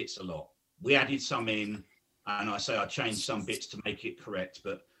 it's a lot. We added some in, and I changed some bits to make it correct,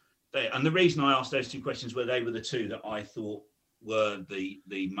 but and the reason I asked those 2 questions were they were the 2 that I thought were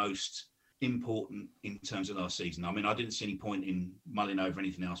the most important in terms of last season. I mean, I didn't see any point in mulling over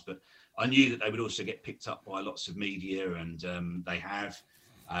anything else, but I knew that they would also get picked up by lots of media, and they have.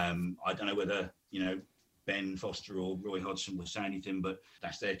 I don't know whether, Ben Foster or Roy Hodgson will say anything, but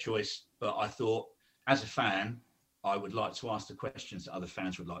that's their choice. But I thought, as a fan, I would like to ask the questions that other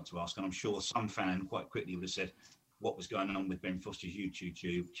fans would like to ask. And I'm sure some fan quite quickly would have said, what was going on with Ben Foster's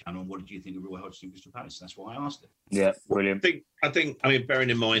YouTube channel, and what did you think of Roy Hodgson and Crystal Palace? That's why I asked it. Yeah, brilliant. I think, bearing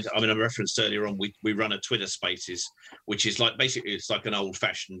in mind, I referenced earlier on, we run a Twitter Spaces, which is it's like an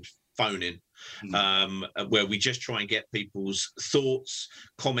old-fashioned phone-in, where we just try and get people's thoughts,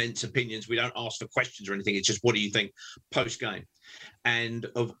 comments, opinions. We don't ask for questions or anything. It's just, what do you think post-game? And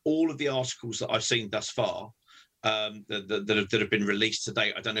of all of the articles that I've seen thus far, that have been released to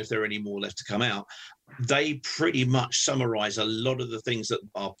date, I don't know if there are any more left to come out, they pretty much summarize a lot of the things that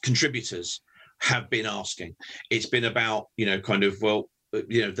our contributors have been asking. It's been about,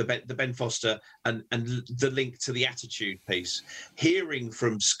 the Ben Foster and the link to the attitude piece. Hearing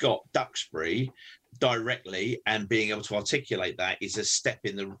from Scott Duxbury directly and being able to articulate that is a step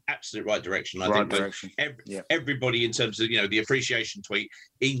in the absolute right direction. I think everybody, in terms of the appreciation tweet,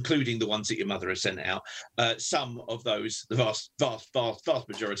 including the ones that your mother has sent out, some of those, the vast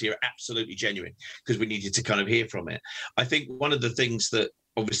majority, are absolutely genuine because we needed to kind of hear from it. I think one of the things that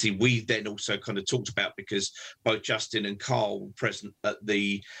obviously we then also kind of talked about, because both Justin and Carl were present at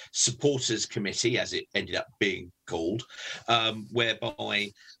the supporters committee, as it ended up being called, whereby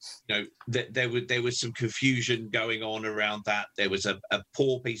there was some confusion going on around that. There was a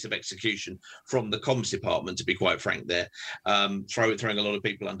poor piece of execution from the comms department, to be quite frank, there, throwing a lot of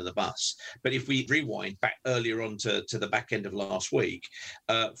people under the bus. But if we rewind back earlier on to the back end of last week,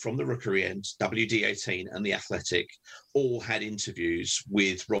 from the Rookery end, WD18 and The Athletic all had interviews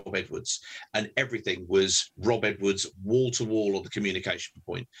with Rob Edwards, and everything was Rob Edwards wall to wall on the communication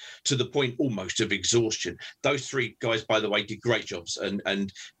point, to the point almost of exhaustion. Those 3 guys, by the way, did great jobs, and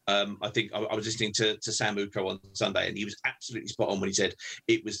I think I was listening to Sam Uko on Sunday, and he was absolutely spot on when he said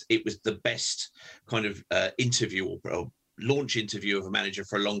it was the best kind of interview or launch interview of a manager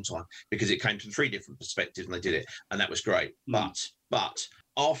for a long time, because it came from 3 different perspectives and they did it, and that was great. But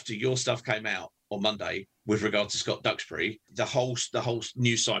after your stuff came out on Monday with regard to Scott Duxbury, the whole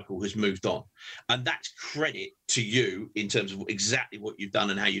news cycle has moved on, and that's credit to you in terms of exactly what you've done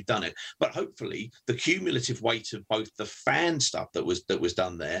and how you've done it. But hopefully, the cumulative weight of both the fan stuff that was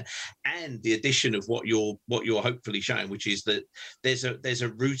done there, and the addition of what you're hopefully showing, which is that there's a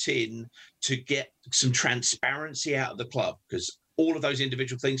route in to get some transparency out of the club, because all of those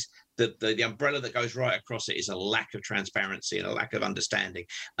individual things, the umbrella that goes right across it is a lack of transparency and a lack of understanding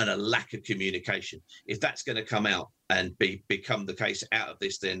and a lack of communication. If that's going to come out and become the case out of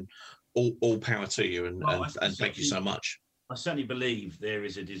this, then all power to you, and thank you so much. I certainly believe there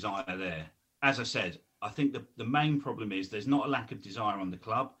is a desire there. As I said, I think the main problem is there's not a lack of desire on the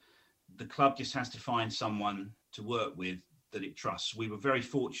club. The club just has to find someone to work with that it trusts. We were very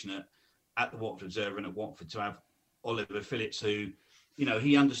fortunate at the Watford Observer and at Watford to have Oliver Phillips, who,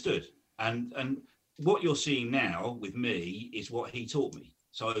 he understood. And what you're seeing now with me is what he taught me.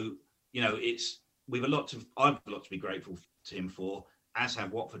 So, I've a lot to be grateful to him for, as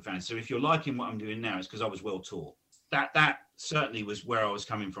have Watford fans. So if you're liking what I'm doing now, it's because I was well taught. That certainly was where I was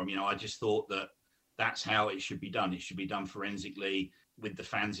coming from. I just thought that that's how it should be done. It should be done forensically with the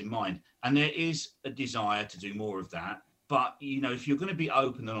fans in mind. And there is a desire to do more of that. But, if you're going to be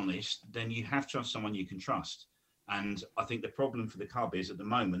open and honest, then you have to have someone you can trust. And I think the problem for the club is at the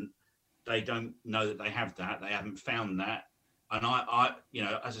moment, they don't know that they have that. They haven't found that. And I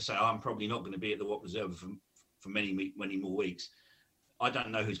as I say, I'm probably not going to be at the Watford Observer for many more weeks. I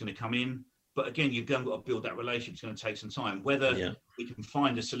don't know who's going to come in. But again, you've got to build that relationship. It's going to take some time. Whether we can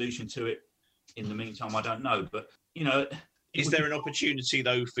find a solution to it in the meantime, I don't know. But, is there an opportunity,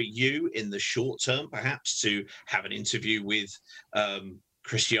 though, for you in the short term, perhaps, to have an interview with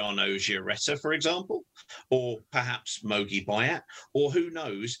Cristiano Giaretta, for example, or perhaps Mogi Bayat, or who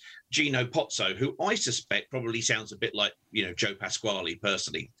knows, Gino Pozzo, who I suspect probably sounds a bit like, Joe Pasquale,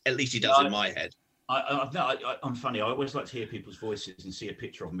 personally. At least he does in my head. I'm funny. I always like to hear people's voices and see a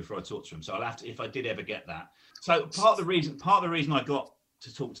picture of them before I talk to them. So I'll have to, if I did ever get that. So part of the reason I got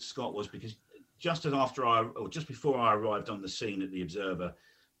to talk to Scott was because just before I arrived on the scene at the Observer,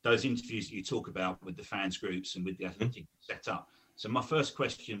 those interviews that you talk about with the fans groups and with the athletic set up. So my first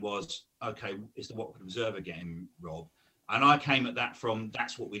question was, okay, is the Watford Observer getting Rob? And I came at that from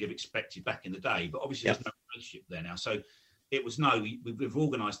that's what we'd have expected back in the day, but obviously there's no relationship there now. So it was we've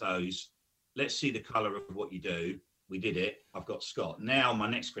organised those. Let's see the colour of what you do. We did it. I've got Scott. Now my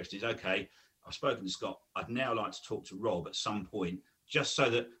next question is, okay, I've spoken to Scott. I'd now like to talk to Rob at some point, just so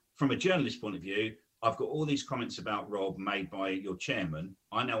that from a journalist point of view, I've got all these comments about Rob made by your chairman.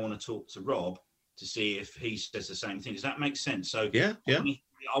 I now want to talk to Rob to see if he says the same thing. Does that make sense? So yeah.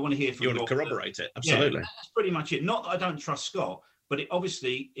 I want to hear from Rob. You want to corroborate it. Absolutely. Yeah, that's pretty much it. Not that I don't trust Scott, but it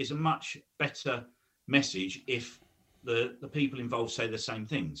obviously is a much better message if the people involved say the same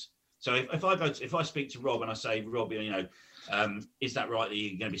things. So if I speak to Rob and I say, Rob, is that right that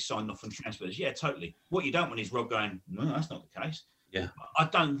you're going to be signed off on transfers? Yeah, totally. What you don't want is Rob going, no, that's not the case. Yeah, I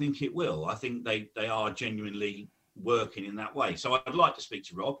don't think it will. I think they are genuinely working in that way. So I'd like to speak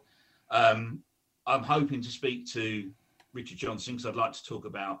to Rob. I'm hoping to speak to Richard Johnson because I'd like to talk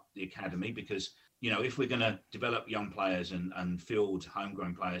about the academy because, if we're going to develop young players and field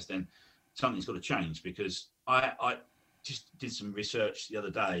homegrown players, then something's got to change because I just did some research the other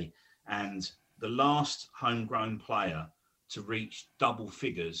day. And the last homegrown player to reach double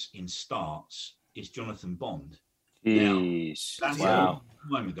figures in starts is Jonathan Bond. Jeez. Now, that's a long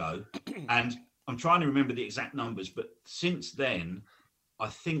time ago. And I'm trying to remember the exact numbers, but since then, I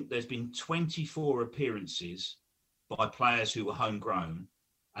think there's been 24 appearances by players who were homegrown.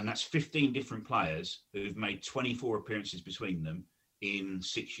 And that's 15 different players who've made 24 appearances between them in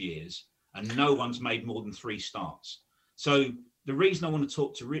 6 years. And no one's made more than 3 starts. So the reason I want to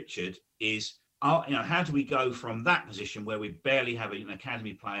talk to Richard is, how do we go from that position where we barely have an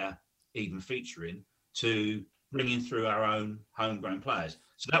academy player even featuring to bringing through our own homegrown players?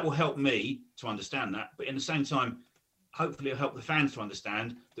 So that will help me to understand that. But in the same time, hopefully it'll help the fans to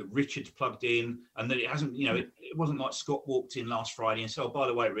understand that Richard's plugged in and that it hasn't, it wasn't like Scott walked in last Friday and said, oh, by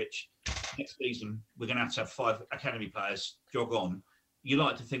the way, Rich, next season, we're going to have 5 academy players jog on. You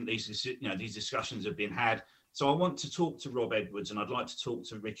like to think these discussions have been had. So I want to talk to Rob Edwards and I'd like to talk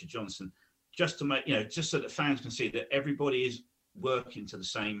to Richard Johnson just to make, just so that fans can see that everybody is working to the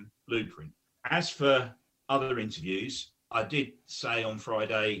same blueprint. As for other interviews, I did say on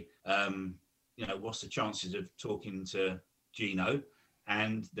Friday, what's the chances of talking to Gino?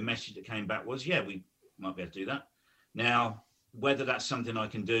 And the message that came back was, yeah, we might be able to do that. Now, whether that's something I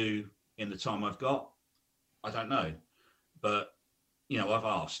can do in the time I've got, I don't know. But I've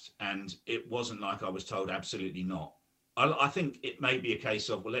asked, and it wasn't like I was told absolutely not. I think it may be a case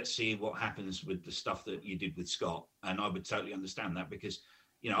of, well, let's see what happens with the stuff that you did with Scott. And I would totally understand that because,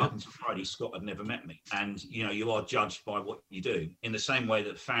 up until Friday, Scott had never met me. And, you are judged by what you do in the same way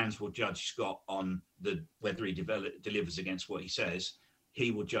that fans will judge Scott on whether he delivers against what he says.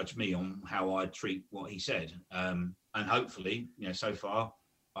 He will judge me on how I treat what he said. And hopefully, so far,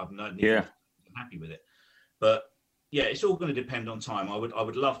 I've I'm happy with it. But yeah, it's all going to depend on time. I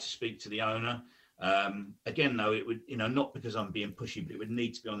would love to speak to the owner. Again, though, it would, not because I'm being pushy, but it would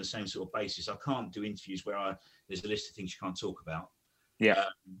need to be on the same sort of basis. I can't do interviews where there's a list of things you can't talk about. Yeah.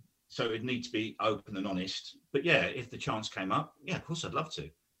 So it'd need to be open and honest. But yeah, if the chance came up, yeah, of course I'd love to.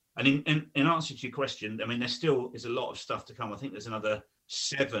 And in answer to your question, I mean, there still is a lot of stuff to come. I think there's another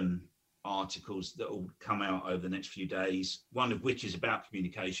 7 articles that will come out over the next few days, one of which is about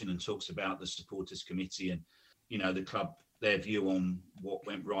communication and talks about the supporters committee and, the club, their view on what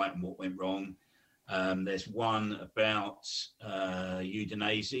went right and what went wrong. There's one about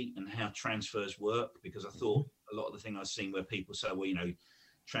Udinese and how transfers work, because I thought a lot of the thing I've seen where people say, well,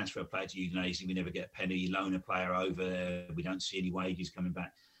 transfer a player to Udinese, we never get a penny, loan a player over there, we don't see any wages coming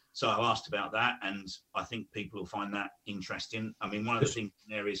back. So I asked about that, and I think people will find that interesting. I mean, one of the things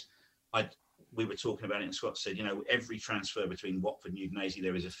there is, we were talking about it, and Scott said, every transfer between Watford and Udinese,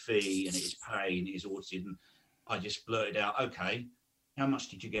 there is a fee, and it is paid, and it is audited. And I just blurted out, okay, how much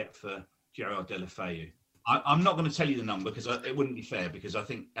did you get for Gerard Deulofeu? I'm not going to tell you the number because it wouldn't be fair, because I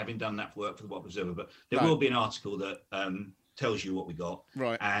think having done that work for the Watford Observer, but there will be an article that tells you what we got.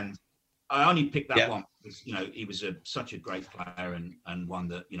 Right. And I only picked that one because, he was such a great player and one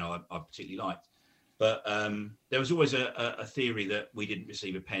that, I particularly liked. But there was always a theory that we didn't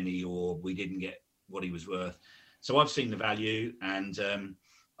receive a penny or we didn't get what he was worth. So I've seen the value, and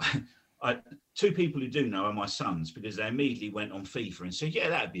 2 people who do know are my sons, because they immediately went on FIFA and said, yeah,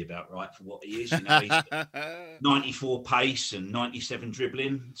 that'd be about right for what he is. He's 94 pace and 97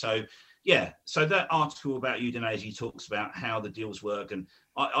 dribbling. So, yeah. So that article about Udinese talks about how the deals work. And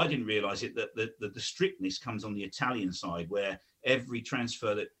I didn't realise it, that the strictness comes on the Italian side, where every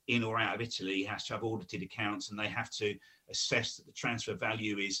transfer that in or out of Italy has to have audited accounts, and they have to assess that the transfer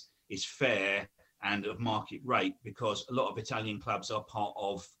value is fair and of market rate, because a lot of Italian clubs are part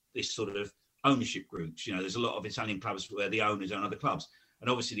of this sort of ownership groups. There's a lot of Italian clubs where the owners own other clubs. And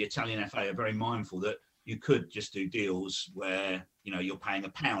obviously the Italian FA are very mindful that you could just do deals where, you're paying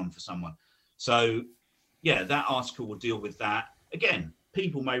 £1 for someone. So, yeah, that article will deal with that. Again,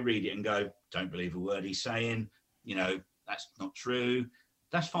 people may read it and go, don't believe a word he's saying. That's not true.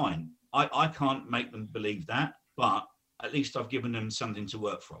 That's fine. I can't make them believe that, but at least I've given them something to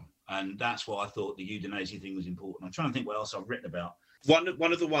work from. And that's why I thought the Udinese thing was important. I'm trying to think what else I've written about. One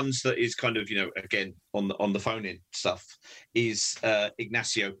of the ones that is kind of, again, on the phone-in stuff is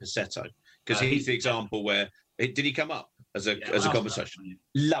Ignacio Picetto, because he's the example where did he come up as a conversation?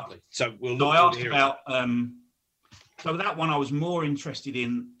 Lovely. So we'll look. I asked about so that one I was more interested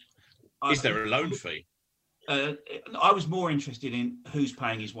in. Is there a loan fee? I was more interested in who's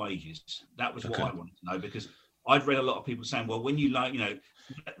paying his wages. That was what I wanted to know, because I'd read a lot of people saying, well, when you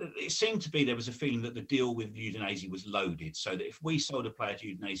it seemed to be there was a feeling that the deal with Udinese was loaded, so that if we sold a player to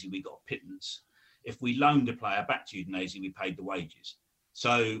Udinese, we got a pittance. If we loaned a player back to Udinese, we paid the wages.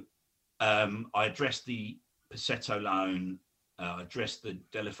 So I addressed the Picetto loan, addressed the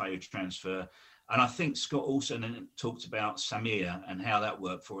Deulofeu transfer, and I think Scott also then talked about Samir and how that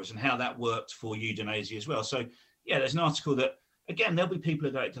worked for us and how that worked for Udinese as well. So, yeah, there's an article that, again, there'll be people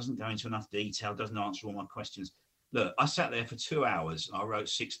who go, it doesn't go into enough detail, doesn't answer all my questions. Look, I sat there for 2 hours and I wrote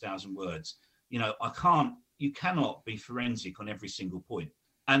 6,000 words. You cannot be forensic on every single point.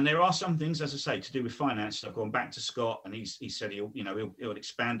 And there are some things, as I say, to do with finance. I've gone back to Scott, and he said he'll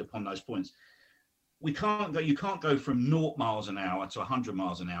expand upon those points. You can't go from 0 miles an hour to 100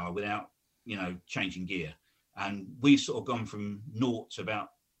 miles an hour without, changing gear. And we've sort of gone from 0 to about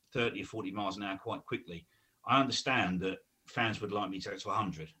 30 or 40 miles an hour quite quickly. I understand that fans would like me to go to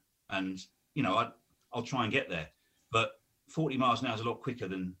 100, and I'll try and get there, but 40 miles an hour is a lot quicker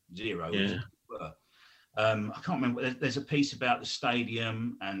than 0. Yeah. I can't remember. There's a piece about the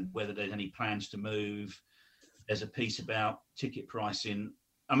stadium and whether there's any plans to move. There's a piece about ticket pricing.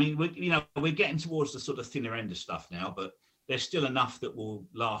 I mean, we're getting towards the sort of thinner end of stuff now, but there's still enough that will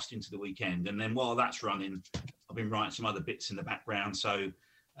last into the weekend. And then while that's running, I've been writing some other bits in the background. So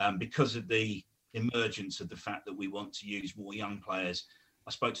because of the emergence of the fact that we want to use more young players,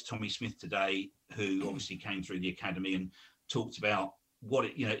 I spoke to Tommy Smith today, who obviously came through the academy, and talked about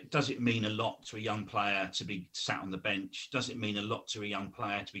does it mean a lot to a young player to be sat on the bench? Does it mean a lot to a young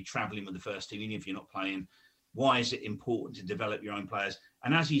player to be travelling with the first team, even if you're not playing? Why is it important to develop your own players?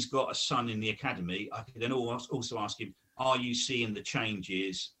 And as he's got a son in the academy, I could then also ask him, are you seeing the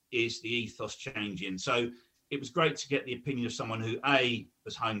changes? Is the ethos changing? So it was great to get the opinion of someone who, A,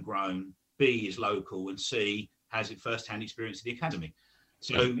 was homegrown, B, is local, and C, has it first-hand experience of the academy.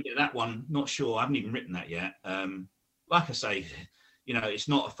 So that one, not sure. I haven't even written that yet. Like I say, it's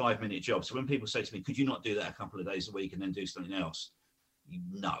not a 5-minute job. So when people say to me, could you not do that a couple of days a week and then do something else?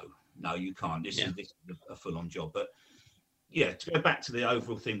 No, no, you can't. This is a full-on job. But yeah, to go back to the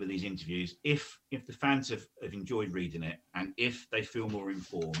overall thing with these interviews, if the fans have enjoyed reading it and if they feel more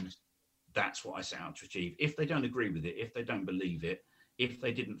informed, that's what I set out to achieve. If they don't agree with it, if they don't believe it, if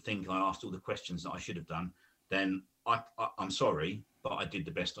they didn't think I asked all the questions that I should have done, then I'm sorry, but I did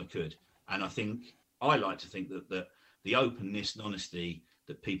the best I could. And I like to think that the openness and honesty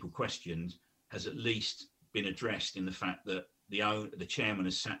that people questioned has at least been addressed in the fact that the chairman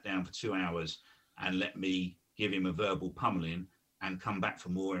has sat down for 2 hours and let me give him a verbal pummeling and come back for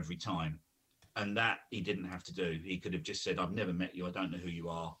more every time. And that he didn't have to do. He could have just said, I've never met you. I don't know who you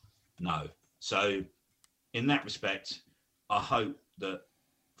are. No. So in that respect, I hope that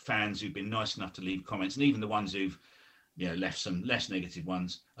fans who've been nice enough to leave comments, and even the ones who've left some less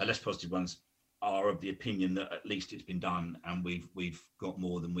positive ones, are of the opinion that at least it's been done and we've got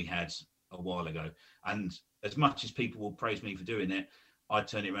more than we had a while ago. And as much as people will praise me for doing it, I'd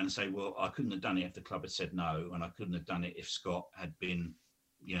turn it around and say, well, I couldn't have done it if the club had said no, and I couldn't have done it if Scott had been,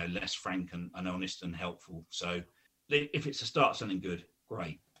 less frank and honest and helpful. So if it's a start something good,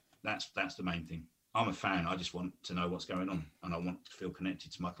 great. That's the main thing. I'm a fan. I just want to know what's going on, and I want to feel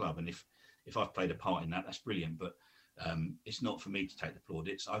connected to my club. And if I've played a part in that, that's brilliant. But it's not for me to take the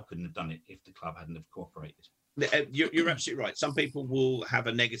plaudits. I couldn't have done it if the club hadn't have cooperated. You're absolutely right. Some people will have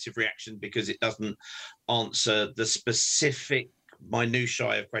a negative reaction because it doesn't answer the specific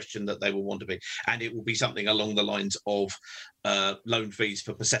minutiae of question that they will want to be, and it will be something along the lines of loan fees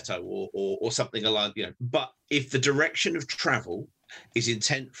for Passetto or something along, But if the direction of travel is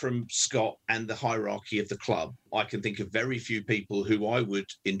intent from Scott and the hierarchy of the club, I can think of very few people who I would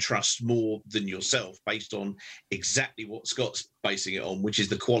entrust more than yourself, based on exactly what Scott's basing it on, which is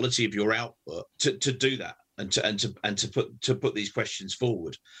the quality of your output, to do that and to put these questions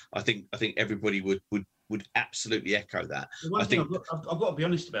forward. I think everybody would absolutely echo that. I've got to be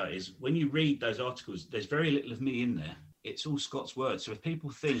honest about it is when you read those articles, there's very little of me in there. It's all Scott's words. So if people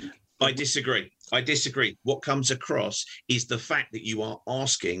think... I disagree. What comes across is the fact that you are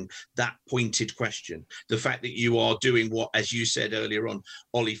asking that pointed question. The fact that you are doing what, as you said earlier on,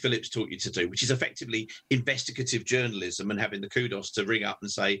 Ollie Phillips taught you to do, which is effectively investigative journalism, and having the kudos to ring up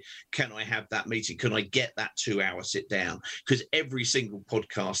and say, can I have that meeting? Can I get that 2-hour sit down? Because every single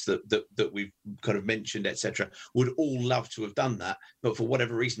podcast that we've kind of mentioned, etc., would all love to have done that. But for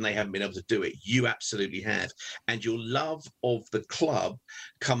whatever reason, they haven't been able to do it. You absolutely have. And your love of the club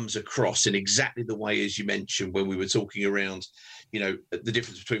comes across in exactly the way as you mentioned when we were talking around, the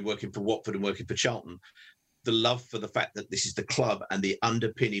difference between working for Watford and working for Charlton. The love for the fact that this is the club and the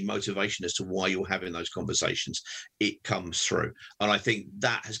underpinning motivation as to why you're having those conversations, it comes through. And I think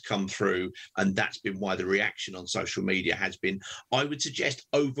that has come through, and that's been why the reaction on social media has been, I would suggest,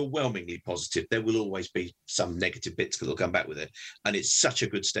 overwhelmingly positive. There will always be some negative bits that will come back with it, and it's such a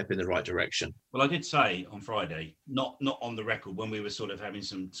good step in the right direction. Well, I did say on Friday, not on the record, when we were sort of having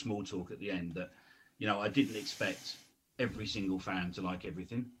some small talk at the end, that I didn't expect every single fan to like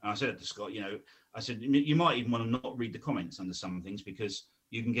everything. And I said to Scott, I said, you might even want to not read the comments under some things because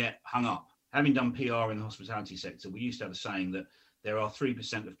you can get hung up. Having done PR in the hospitality sector, we used to have a saying that there are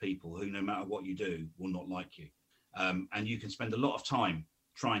 3% of people who, no matter what you do, will not like you. And you can spend a lot of time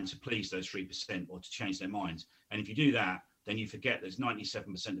trying to please those 3% or to change their minds. And if you do that, then you forget there's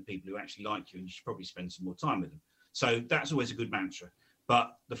 97% of people who actually like you, and you should probably spend some more time with them. So that's always a good mantra.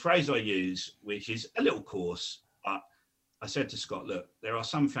 But the phrase I use, which is a little coarse, but I said to Scott, look, there are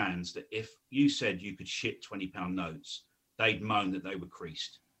some fans that if you said you could shit £20 notes, they'd moan that they were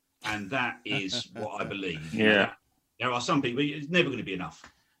creased. And that is what I believe. Yeah. There are some people, it's never going to be enough.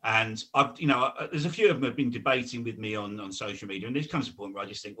 And there's a few of them have been debating with me on social media. And there comes a point where I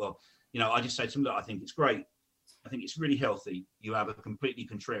just think, I just say to them, look, I think it's great. I think it's really healthy. You have a completely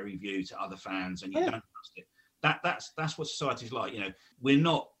contrary view to other fans and you don't trust it. That's what society's like. We're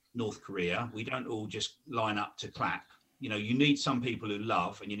not North Korea. We don't all just line up to clap. You need some people who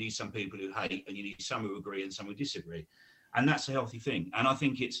love, and you need some people who hate, and you need some who agree and some who disagree. And that's a healthy thing. And I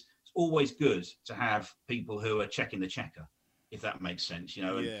think it's always good to have people who are checking the checker, if that makes sense.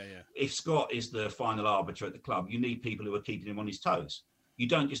 If Scott is the final arbiter at the club, you need people who are keeping him on his toes. You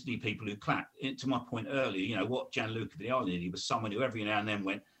don't just need people who clap. To my point earlier, what Gianluca Vialli did, he was someone who every now and then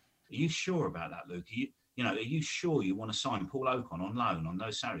went, are you sure about that, Luke? Are you sure you want to sign Paul Ocon on loan on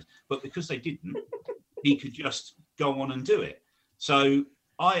those salaries? But because they didn't, he could just go on and do it. So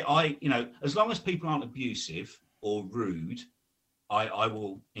I as long as people aren't abusive or rude, I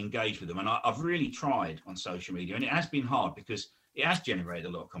will engage with them. And I've really tried on social media, and it has been hard because it has generated a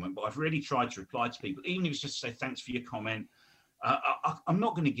lot of comment, but I've really tried to reply to people, even if it's just to say, thanks for your comment. I'm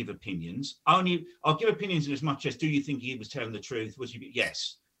not going to give opinions. I'll give opinions in as much as, do you think he was telling the truth? Was he?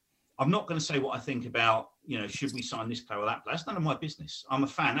 Yes. I'm not going to say what I think about, should we sign this player or that player. That's none of my business. I'm a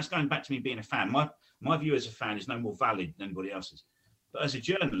fan. That's going back to me being a fan. My view as a fan is no more valid than anybody else's. But as a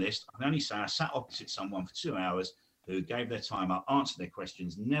journalist, I can only say I sat opposite someone for 2 hours who gave their time up, answered their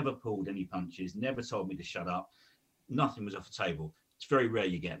questions, never pulled any punches, never told me to shut up. Nothing was off the table. It's very rare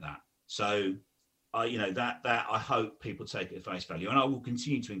you get that. So, that I hope people take it at face value. And I will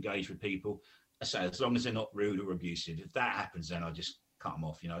continue to engage with people. I say, as long as they're not rude or abusive. If that happens, then I just cut them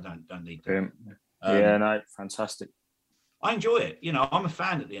off. I don't need that. Fantastic. I enjoy it. I'm a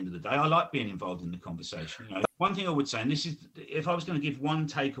fan at the end of the day. I like being involved in the conversation. One thing I would say, and this is, if I was going to give one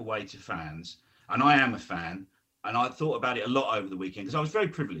takeaway to fans, and I am a fan, and I thought about it a lot over the weekend, because I was very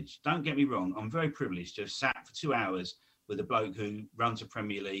privileged. Don't get me wrong. I'm very privileged to have sat for 2 hours with a bloke who runs a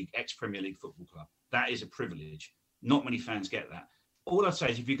Premier League, ex-Premier League football club. That is a privilege. Not many fans get that. All I'd say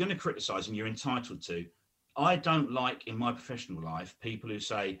is if you're going to criticise, and you're entitled to, I don't like in my professional life people who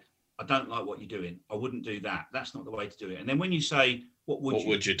say, I don't like what you're doing. I wouldn't do that. That's not the way to do it. And then when you say, what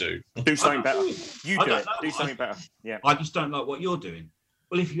would you do? Do something better. You do it. Do something better. Yeah. I just don't like what you're doing.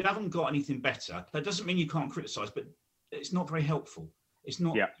 Well, if you haven't got anything better, that doesn't mean you can't criticise, but it's not very helpful. It's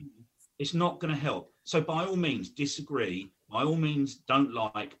not. Yeah. It's not going to help. So by all means, disagree. By all means, don't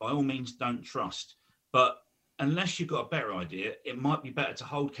like. By all means, don't trust. But unless you've got a better idea, it might be better to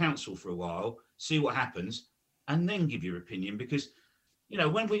hold counsel for a while, see what happens, and then give your opinion. Because,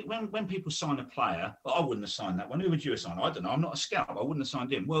 when people sign a player, I wouldn't have signed that one. Who would you have signed? I don't know. I'm not a scout. I wouldn't have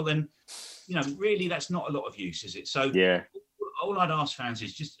signed him. Well, then, really, that's not a lot of use, is it? So yeah. All I'd ask fans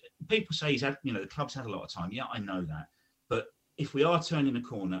is just, people say he's had, the club's had a lot of time. Yeah, I know that. But if we are turning the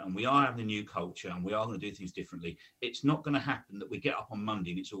corner and we are having a new culture and we are going to do things differently, it's not going to happen that we get up on Monday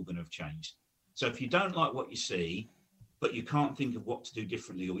and it's all going to have changed. So if you don't like what you see, but you can't think of what to do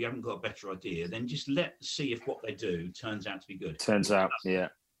differently, or you haven't got a better idea, then just see if what they do turns out to be good. Turns out, yeah.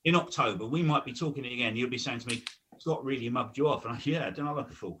 In October, we might be talking again. You'll be saying to me, Scott really mugged you off. And don't I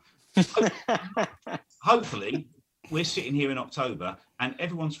look a fool? Hopefully, we're sitting here in October and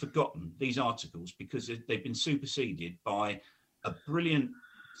everyone's forgotten these articles because they've been superseded by a brilliant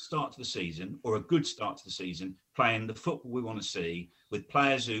start to the season, or a good start to the season, playing the football we want to see, with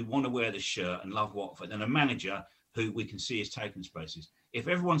players who want to wear the shirt and love Watford, and a manager who we can see is taking spaces. If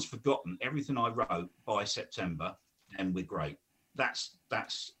everyone's forgotten everything I wrote by September, then we're great. That's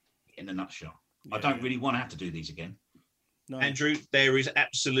in a nutshell. Yeah. I don't really want to have to do these again. No. Andrew, there is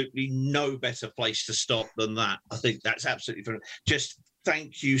absolutely no better place to stop than that. I think that's absolutely fair. Just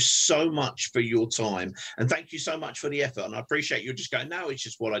thank you so much for your time, and thank you so much for the effort. And I appreciate you just going, no, it's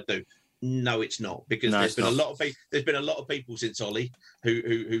just what I do. No, it's not, because there's been a lot of people since Ollie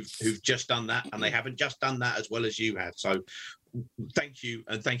who've just done that, and they haven't just done that as well as you have. So thank you,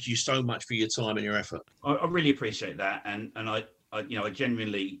 and thank you so much for your time and your effort. I really appreciate that, and I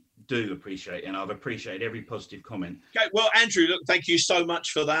genuinely do appreciate it, and I've appreciated every positive comment. Okay, well, Andrew, look, thank you so much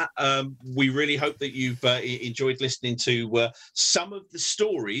for that. We really hope that you've enjoyed listening to some of the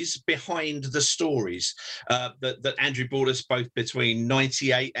stories behind the stories that Andrew brought us, both between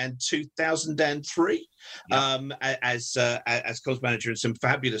 98 and 2003 as Cos manager, and some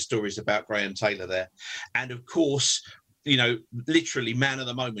fabulous stories about Graham Taylor there. And of course, literally man of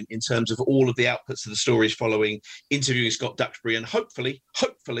the moment in terms of all of the outputs of the stories following interviewing Scott Duxbury, and hopefully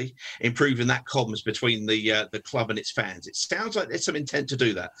improving that comms between the club and its fans. It sounds like there's some intent to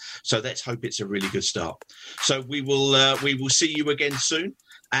do that. So let's hope it's a really good start. So we will see you again soon,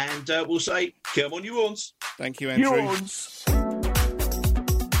 and we'll say, come on, you Horns. Thank you, Andrew. You Horns.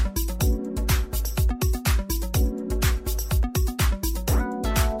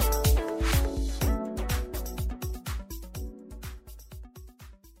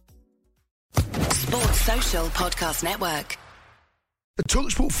 Social Podcast Network. The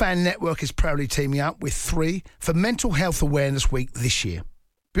TalkSport Fan Network is proudly teaming up with 3 for Mental Health Awareness Week this year.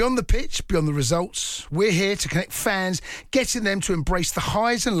 Beyond the pitch, beyond the results, we're here to connect fans, getting them to embrace the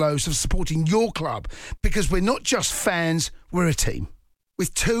highs and lows of supporting your club, because we're not just fans, we're a team.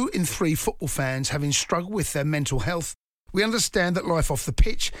 With 2 in 3 football fans having struggled with their mental health, we understand that life off the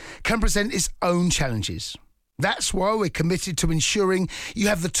pitch can present its own challenges. That's why we're committed to ensuring you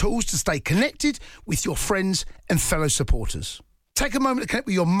have the tools to stay connected with your friends and fellow supporters. Take a moment to connect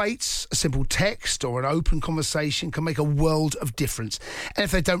with your mates. A simple text or an open conversation can make a world of difference. And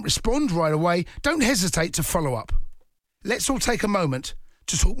if they don't respond right away, don't hesitate to follow up. Let's all take a moment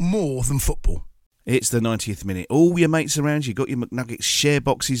to talk more than football. It's the 90th minute. All your mates around you got your McNuggets share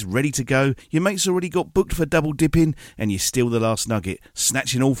boxes ready to go. Your mates already got booked for double dipping, and you steal the last nugget,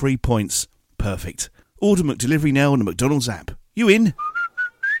 snatching all 3 points. Perfect. Order McDelivery now on the McDonald's app. You in?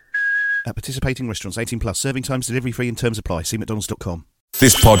 At participating restaurants, 18 plus, serving times, delivery free and terms apply. See mcdonalds.com.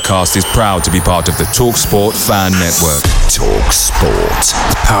 This podcast is proud to be part of the TalkSport Fan Network. TalkSport.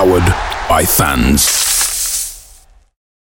 Powered by fans.